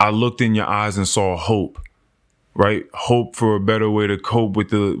 "I looked in your eyes and saw hope." Right, hope for a better way to cope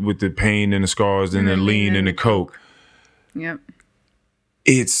with the pain and the scars, and then lean and the coke. Yep,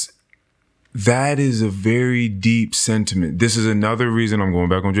 that is a very deep sentiment. This is another reason I'm going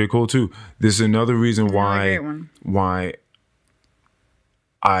back on J. Cole too. This is another reason why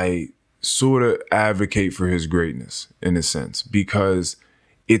I sort of advocate for his greatness in a sense, because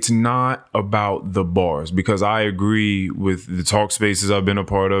it's not about the bars. Because I agree with the talk spaces I've been a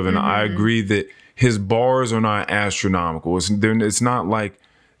part of, and I agree that his bars are not astronomical. It's not like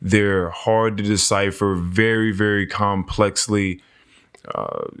they're hard to decipher, very, very complexly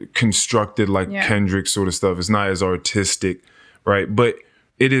constructed like Kendrick sort of stuff. It's not as artistic, right? But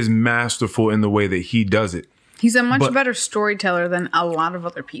it is masterful in the way that he does it. He's a much better storyteller than a lot of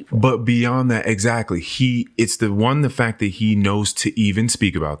other people. But beyond that, exactly. It's the fact that he knows to even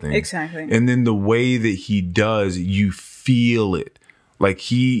speak about things. Exactly. And then the way that he does, you feel it. Like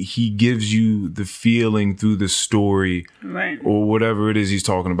he gives you the feeling through the story or whatever it is he's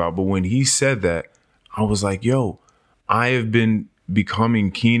talking about. But when he said that, I was like, yo, I have been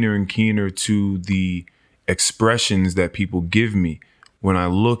becoming keener and keener to the expressions that people give me when I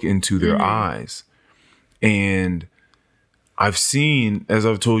look into their eyes. And I've seen, as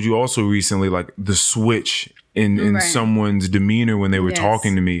I've told you also recently, like the switch in someone's demeanor when they were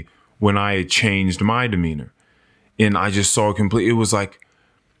talking to me when I had changed my demeanor. And I just saw it was like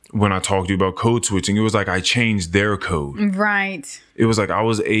when I talked to you about code switching, it was like I changed their code. Right. It was like I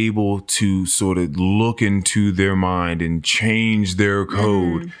was able to sort of look into their mind and change their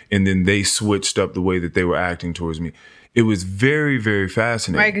code. And then they switched up the way that they were acting towards me. It was very, very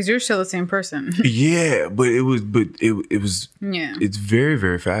fascinating. Right, because you're still the same person. Yeah, but it's very,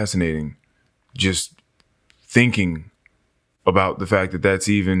 very fascinating just thinking about the fact that that's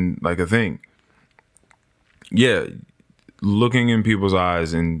even like a thing. Yeah, looking in people's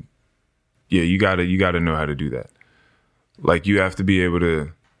eyes, and you gotta know how to do that. Like you have to be able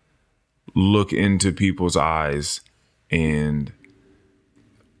to look into people's eyes and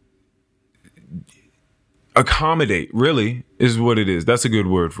accommodate, really, is what it is. That's a good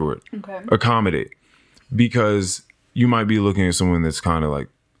word for it. Okay. Accommodate. Because you might be looking at someone that's kind of like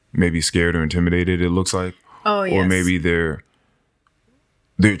maybe scared or intimidated, it looks like. Oh, yes. Or maybe they're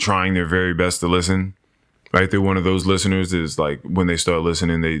trying their very best to listen. Right? They're one of those listeners that is like, when they start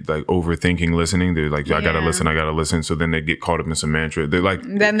listening, they like overthinking listening. They're like, I gotta listen. So then they get caught up in some mantra. They're like,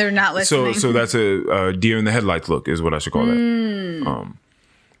 then they're not listening. So that's a deer in the headlights look is what I should call that.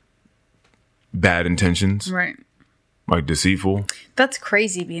 Bad intentions. Right. Like deceitful. That's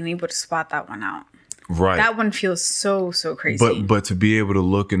crazy being able to spot that one out. Right. That one feels so crazy. But to be able to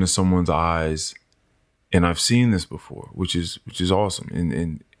look into someone's eyes, and I've seen this before, which is awesome,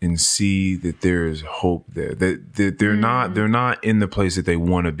 and see that there is hope there. That they're not in the place that they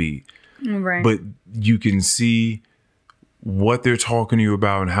want to be. Right. But you can see what they're talking to you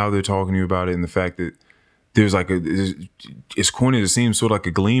about and how they're talking to you about it, and the fact that there's like it's corny as it seems, sort of like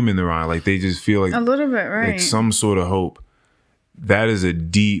a gleam in their eye. Like they just feel like a little bit, right? Like some sort of hope. That is a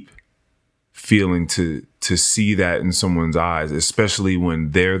deep feeling to see that in someone's eyes, especially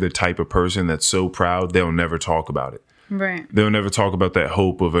when they're the type of person that's so proud they'll never talk about it. Right. They'll never talk about that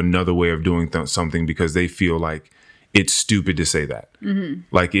hope of another way of doing something because they feel like it's stupid to say that. Mm-hmm.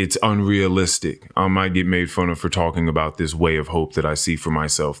 Like it's unrealistic. I might get made fun of for talking about this way of hope that I see for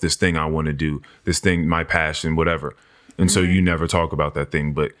myself, this thing I want to do, this thing, my passion, whatever. And so you never talk about that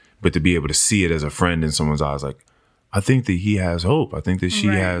thing, but to be able to see it as a friend in someone's eyes, like, I think that he has hope. I think that she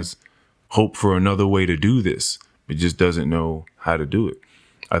has hope for another way to do this, but just doesn't know how to do it.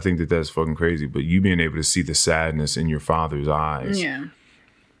 I think that that's fucking crazy. But you being able to see the sadness in your father's eyes,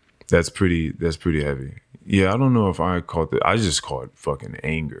 that's pretty heavy. Yeah, I don't know if I caught that. I just caught fucking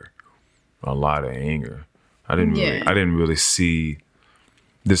anger, a lot of anger. I didn't really see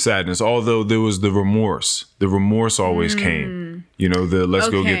the sadness, although there was the remorse. The remorse always came. You know, the let's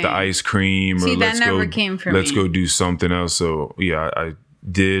go get the ice cream, or let's go do something else. So yeah, I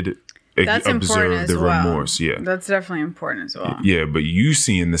did. That's observe the remorse. Yeah, that's definitely important as well. Yeah, but you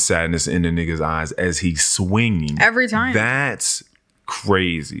seeing the sadness in the nigga's eyes as he's swinging every time. That's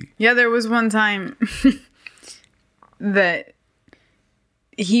crazy. Yeah, there was one time that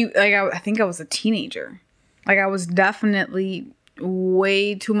he, like, I think I was a teenager. Like, I was definitely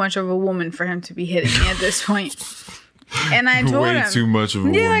way too much of a woman for him to be hitting me at this point. And I told him, way too much of a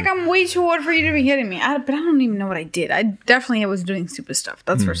woman. Yeah, like, I'm way too old for you to be hitting me. But I don't even know what I did. I definitely was doing stupid stuff.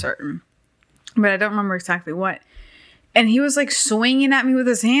 That's for certain. But I don't remember exactly what. And he was, like, swinging at me with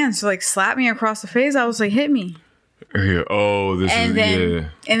his hands to, like, slap me across the face. I was like, hit me. Yeah. Oh, And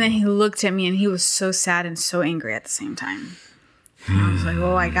then he looked at me and he was so sad and so angry at the same time. And I was like,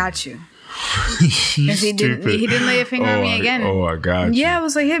 oh, I got you. Because he didn't lay a finger on me again. I got you. Yeah, I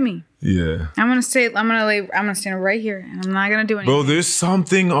was like, hit me. Yeah. I'm gonna stand right here, and I'm not gonna do anything. Bro, there's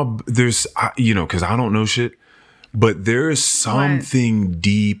something. Because I don't know shit, but there is something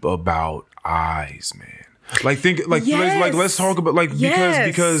deep about eyes, man. Like let's talk about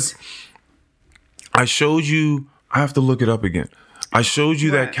because I showed you. I have to look it up again. I showed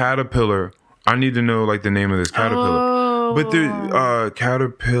you that caterpillar. I need to know like the name of this caterpillar. Oh. But the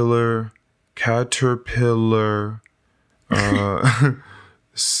caterpillar.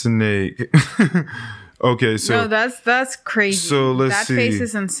 Snake. Okay, so no, that's crazy. So let's see. That face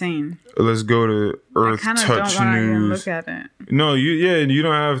is insane. Let's go to Earth Touch don't want to even News. look at it. No, you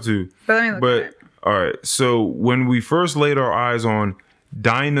don't have to. But let me look at it. All right. So when we first laid our eyes on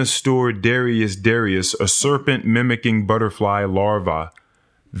Dinosaur darius, a serpent mimicking butterfly larva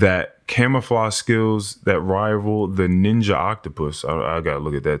that camouflage skills that rival the ninja octopus. I gotta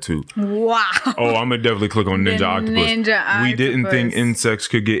look at that too. Wow. Oh, I'm gonna definitely click on ninja octopus. We didn't think insects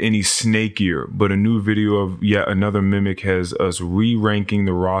could get any snakier, but a new video of yet another mimic has us re-ranking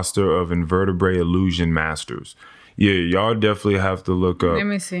the roster of invertebrate illusion masters. Yeah, y'all definitely have to look up. Let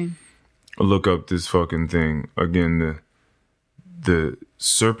me see. Look up this fucking thing again. The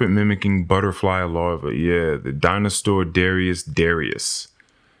serpent mimicking butterfly larva. Yeah, the Dinosaur darius.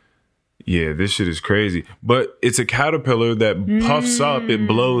 Yeah, this shit is crazy. But it's a caterpillar that puffs up, it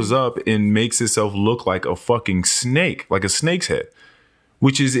blows up, and makes itself look like a fucking snake, like a snake's head.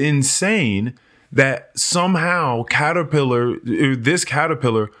 Which is insane that somehow this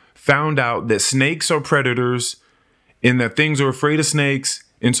caterpillar found out that snakes are predators and that things are afraid of snakes.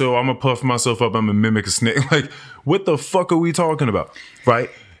 And so I'm going to puff myself up, I'm going to mimic a snake. Like, what the fuck are we talking about? Right?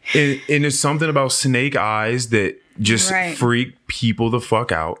 And there's something about snake eyes that just freak people the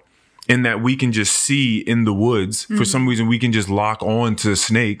fuck out. And that we can just see in the woods. For some reason, we can just lock on to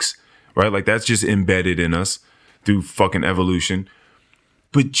snakes, right? Like that's just embedded in us through fucking evolution.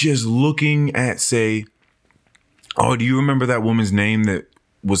 But just looking at, say, oh, do you remember that woman's name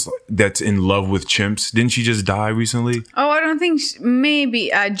that's in love with chimps? Didn't she just die recently? Oh, I don't think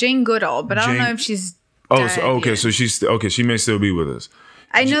maybe Jane Goodall, but I don't know if she's. Oh, so, okay, so she may still be with us.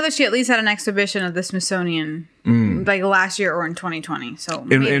 I know that she at least had an exhibition at the Smithsonian, like last year or in 2020. So,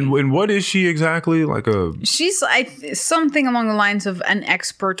 and what is she exactly? She's something along the lines of an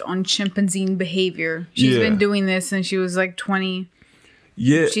expert on chimpanzee behavior. She's been doing this since she was like 20.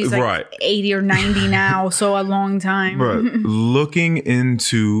 Yeah, she's like 80 or 90 now, so a long time. Right. Looking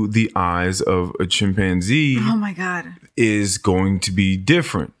into the eyes of a chimpanzee, oh my god, is going to be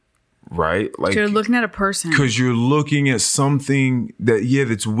different. Right? Like you're looking at a person. Because you're looking at something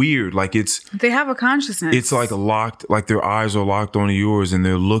that's weird. Like they have a consciousness. It's like locked, like their eyes are locked onto yours and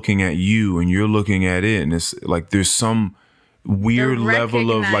they're looking at you and you're looking at it. And it's like there's some weird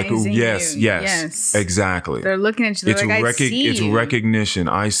level of like, oh, yes, exactly. They're looking at you. They're like, I see you. It's recognition.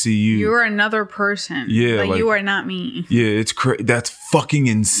 I see you. You're another person. Yeah, like you are not me. Yeah, it's that's fucking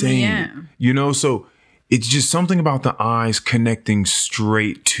insane. Yeah. You know, so it's just something about the eyes connecting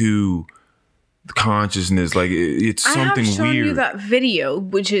straight to consciousness. Like it's something weird. I have shown you that video,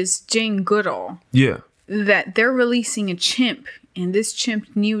 which is Jane Goodall. Yeah. That they're releasing a chimp, and this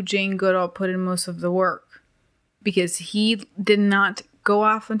chimp knew Jane Goodall put in most of the work. Because he did not go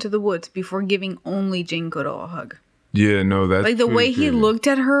off into the woods before giving only Jane Goodall a hug. Yeah, no, that's like the way he looked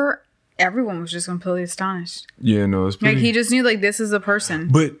at her, everyone was just completely astonished. Yeah, no, it's pretty... like he just knew like this is a person,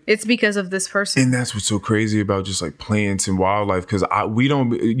 but it's because of this person. And that's what's so crazy about just like plants and wildlife, because you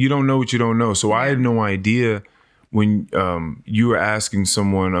don't know what you don't know. So I had no idea when you were asking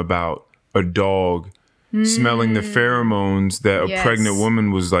someone about a dog smelling the pheromones that a pregnant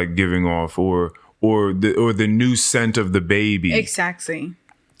woman was like giving off, or the new scent of the baby. Exactly.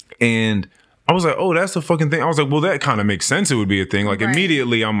 And I was like, oh, that's the fucking thing. I was like, well, that kind of makes sense. It would be a thing. Like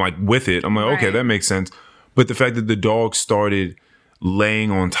immediately I'm like with it. I'm like, okay, that makes sense. But the fact that the dog started laying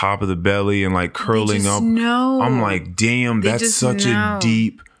on top of the belly and like curling up, I'm like, damn, that's such a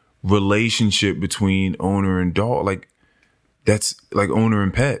deep relationship between owner and dog. Like that's like owner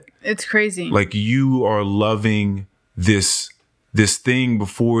and pet. It's crazy. Like you are loving this thing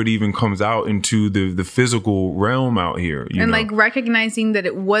before it even comes out into the physical realm out here. You know? Like recognizing that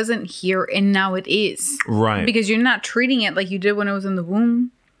it wasn't here and now it is. Right. Because you're not treating it like you did when it was in the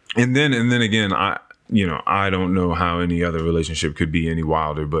womb. And then again, I don't know how any other relationship could be any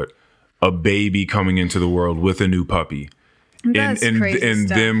wilder, but a baby coming into the world with a new puppy. That's crazy and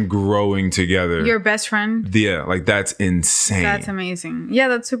stuff. Them growing together. Your best friend? Yeah, like that's insane. That's amazing. Yeah,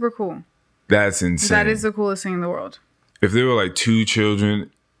 that's super cool. That's insane. That is the coolest thing in the world. If there were like two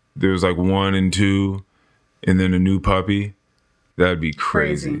children, there was like 1 and 2, and then a new puppy, that'd be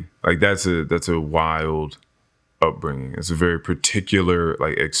crazy. Like that's a wild upbringing. It's a very particular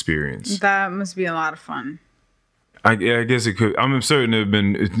like experience. That must be a lot of fun. I guess it could. I'm certain there have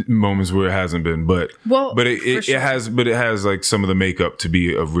been moments where it hasn't been, but it has like some of the makeup to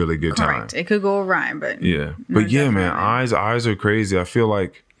be a really good time. It could go awry, but yeah, man, eyes are crazy. I feel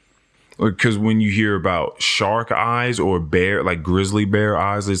like because when you hear about shark eyes or bear, like grizzly bear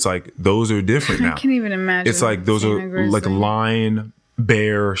eyes, it's like those are different now. I can't even imagine. It's like those are like lion,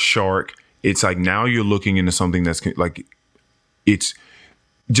 bear, shark. It's like now you're looking into something that's like it's.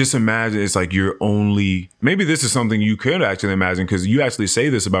 Just imagine it's like you're only, maybe this is something you could actually imagine because you actually say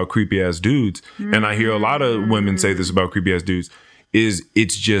this about creepy ass dudes. And I hear a lot of women say this about creepy ass dudes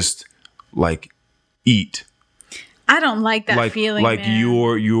it's just like eat. I don't like that feeling. Like man.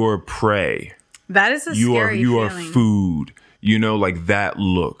 You're prey. That is a scary feeling. You are food, you know, like that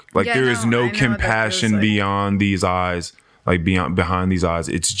look. Like there is no compassion beyond these eyes, like behind these eyes.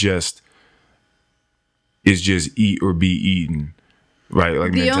 It's just eat or be eaten. Right,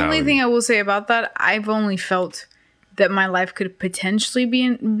 like the only thing I will say about that, I've only felt that my life could potentially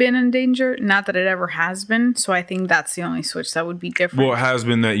been in danger. Not that it ever has been. So I think that's the only switch that would be different. Well, it has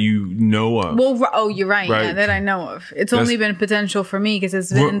been that you know of. Well, you're right. Yeah, that I know of. It's only been potential for me because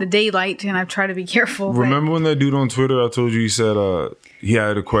it's been in the daylight and I've tried to be careful. Remember when that dude on Twitter, I told you, he said he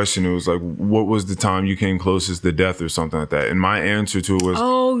had a question. It was like, what was the time you came closest to death or something like that? And my answer to it was,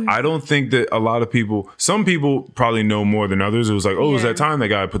 I don't think that a lot of people, some people probably know more than others. It was like, it was that time that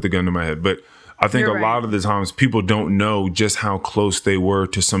guy put the gun to my head. But I think a lot of the times people don't know just how close they were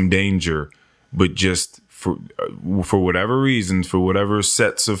to some danger, but just for whatever reasons, for whatever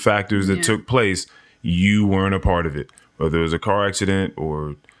sets of factors that took place, you weren't a part of it. Whether it was a car accident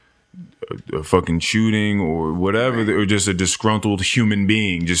or a fucking shooting or whatever, or just a disgruntled human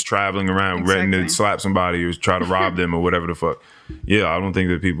being just traveling around ready to slap somebody or try to rob them or whatever the fuck. Yeah, I don't think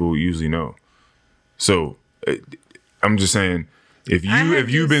that people usually know. So I'm just saying, if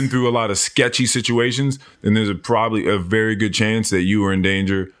you've been through a lot of sketchy situations, then there's probably a very good chance that you were in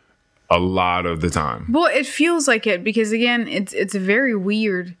danger a lot of the time. Well, it feels like it because again, it's very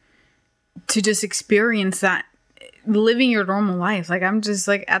weird to just experience that living your normal life. Like I'm just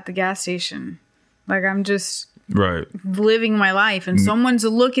like at the gas station, like I'm just living my life, and someone's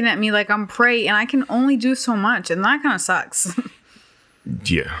looking at me like I'm prey, and I can only do so much, and that kind of sucks.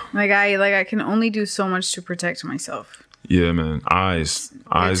 Yeah. Like I can only do so much to protect myself. Yeah, man. Eyes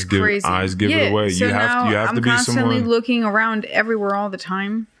give it away. So you have to be someone. I'm constantly looking around everywhere all the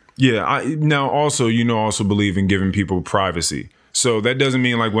time. Yeah. I also believe in giving people privacy. So that doesn't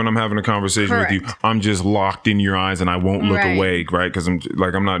mean like when I'm having a conversation with you, I'm just locked in your eyes and I won't look away, right? Because I'm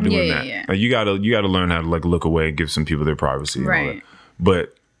not doing that. Yeah. Like you gotta learn how to like look away and give some people their privacy. Right.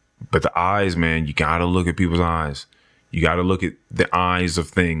 But the eyes, man, you gotta look at people's eyes. You got to look at the eyes of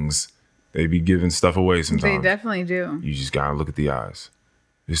things. They be giving stuff away sometimes. They definitely do. You just got to look at the eyes.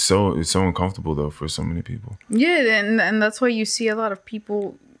 It's so uncomfortable though for so many people. Yeah, and that's why you see a lot of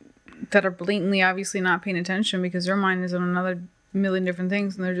people that are blatantly obviously not paying attention because their mind is on another million different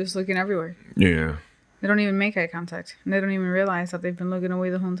things and they're just looking everywhere. Yeah. They don't even make eye contact. And they don't even realize that they've been looking away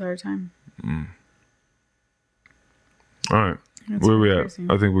the whole entire time. Mm. All right. That's where are we at? Crazy.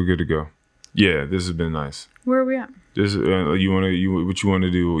 I think we're good to go. Yeah, this has been nice. Where are we at? This what you want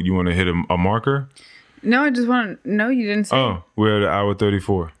to do? You want to hit a marker? No, I just want to. No, you didn't say. Oh, we're at hour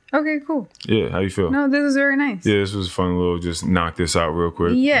 34. Okay, cool. Yeah, how you feel? No, this was very nice. Yeah, this was fun. Little, just knock this out real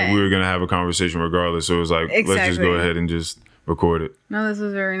quick. Yeah, we were gonna have a conversation regardless, so it was like, let's just go ahead and just record it. No, this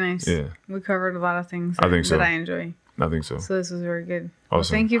was very nice. Yeah, we covered a lot of things. I think so. That I enjoy. I think so. So this was very good. Awesome. Well,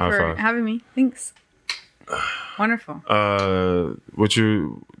 thank you for having me. Thanks. Wonderful. What's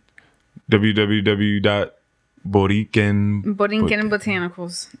your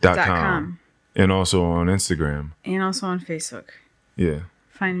www.borinquenbotanicals.com and also on Instagram and also on Facebook. Yeah.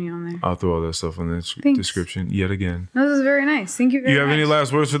 Find me on there. I'll throw all that stuff in the description yet again. No, this is very nice. Thank you very much. You have any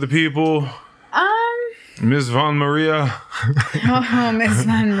last words for the people? Miss Von Maria. Oh, Miss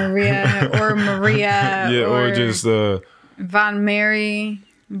Von Maria or Maria. Yeah, or just Von Mary,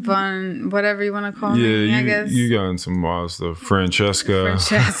 Von whatever you want to call me. I guess you got some wild stuff. Francesca.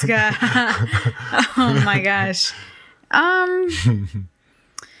 Oh my gosh.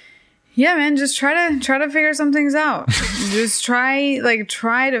 Yeah, man, just try to figure some things out. Just try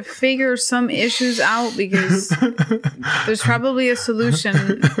to figure some issues out because there's probably a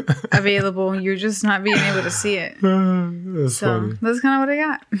solution available. You're just not being able to see it. That's funny. That's kind of what I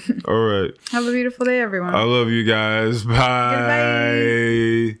got. All right. Have a beautiful day, everyone. I love you guys.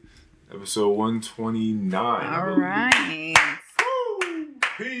 Bye. Goodbye. Episode 129. All right.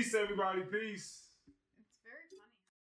 Peace, everybody. Peace.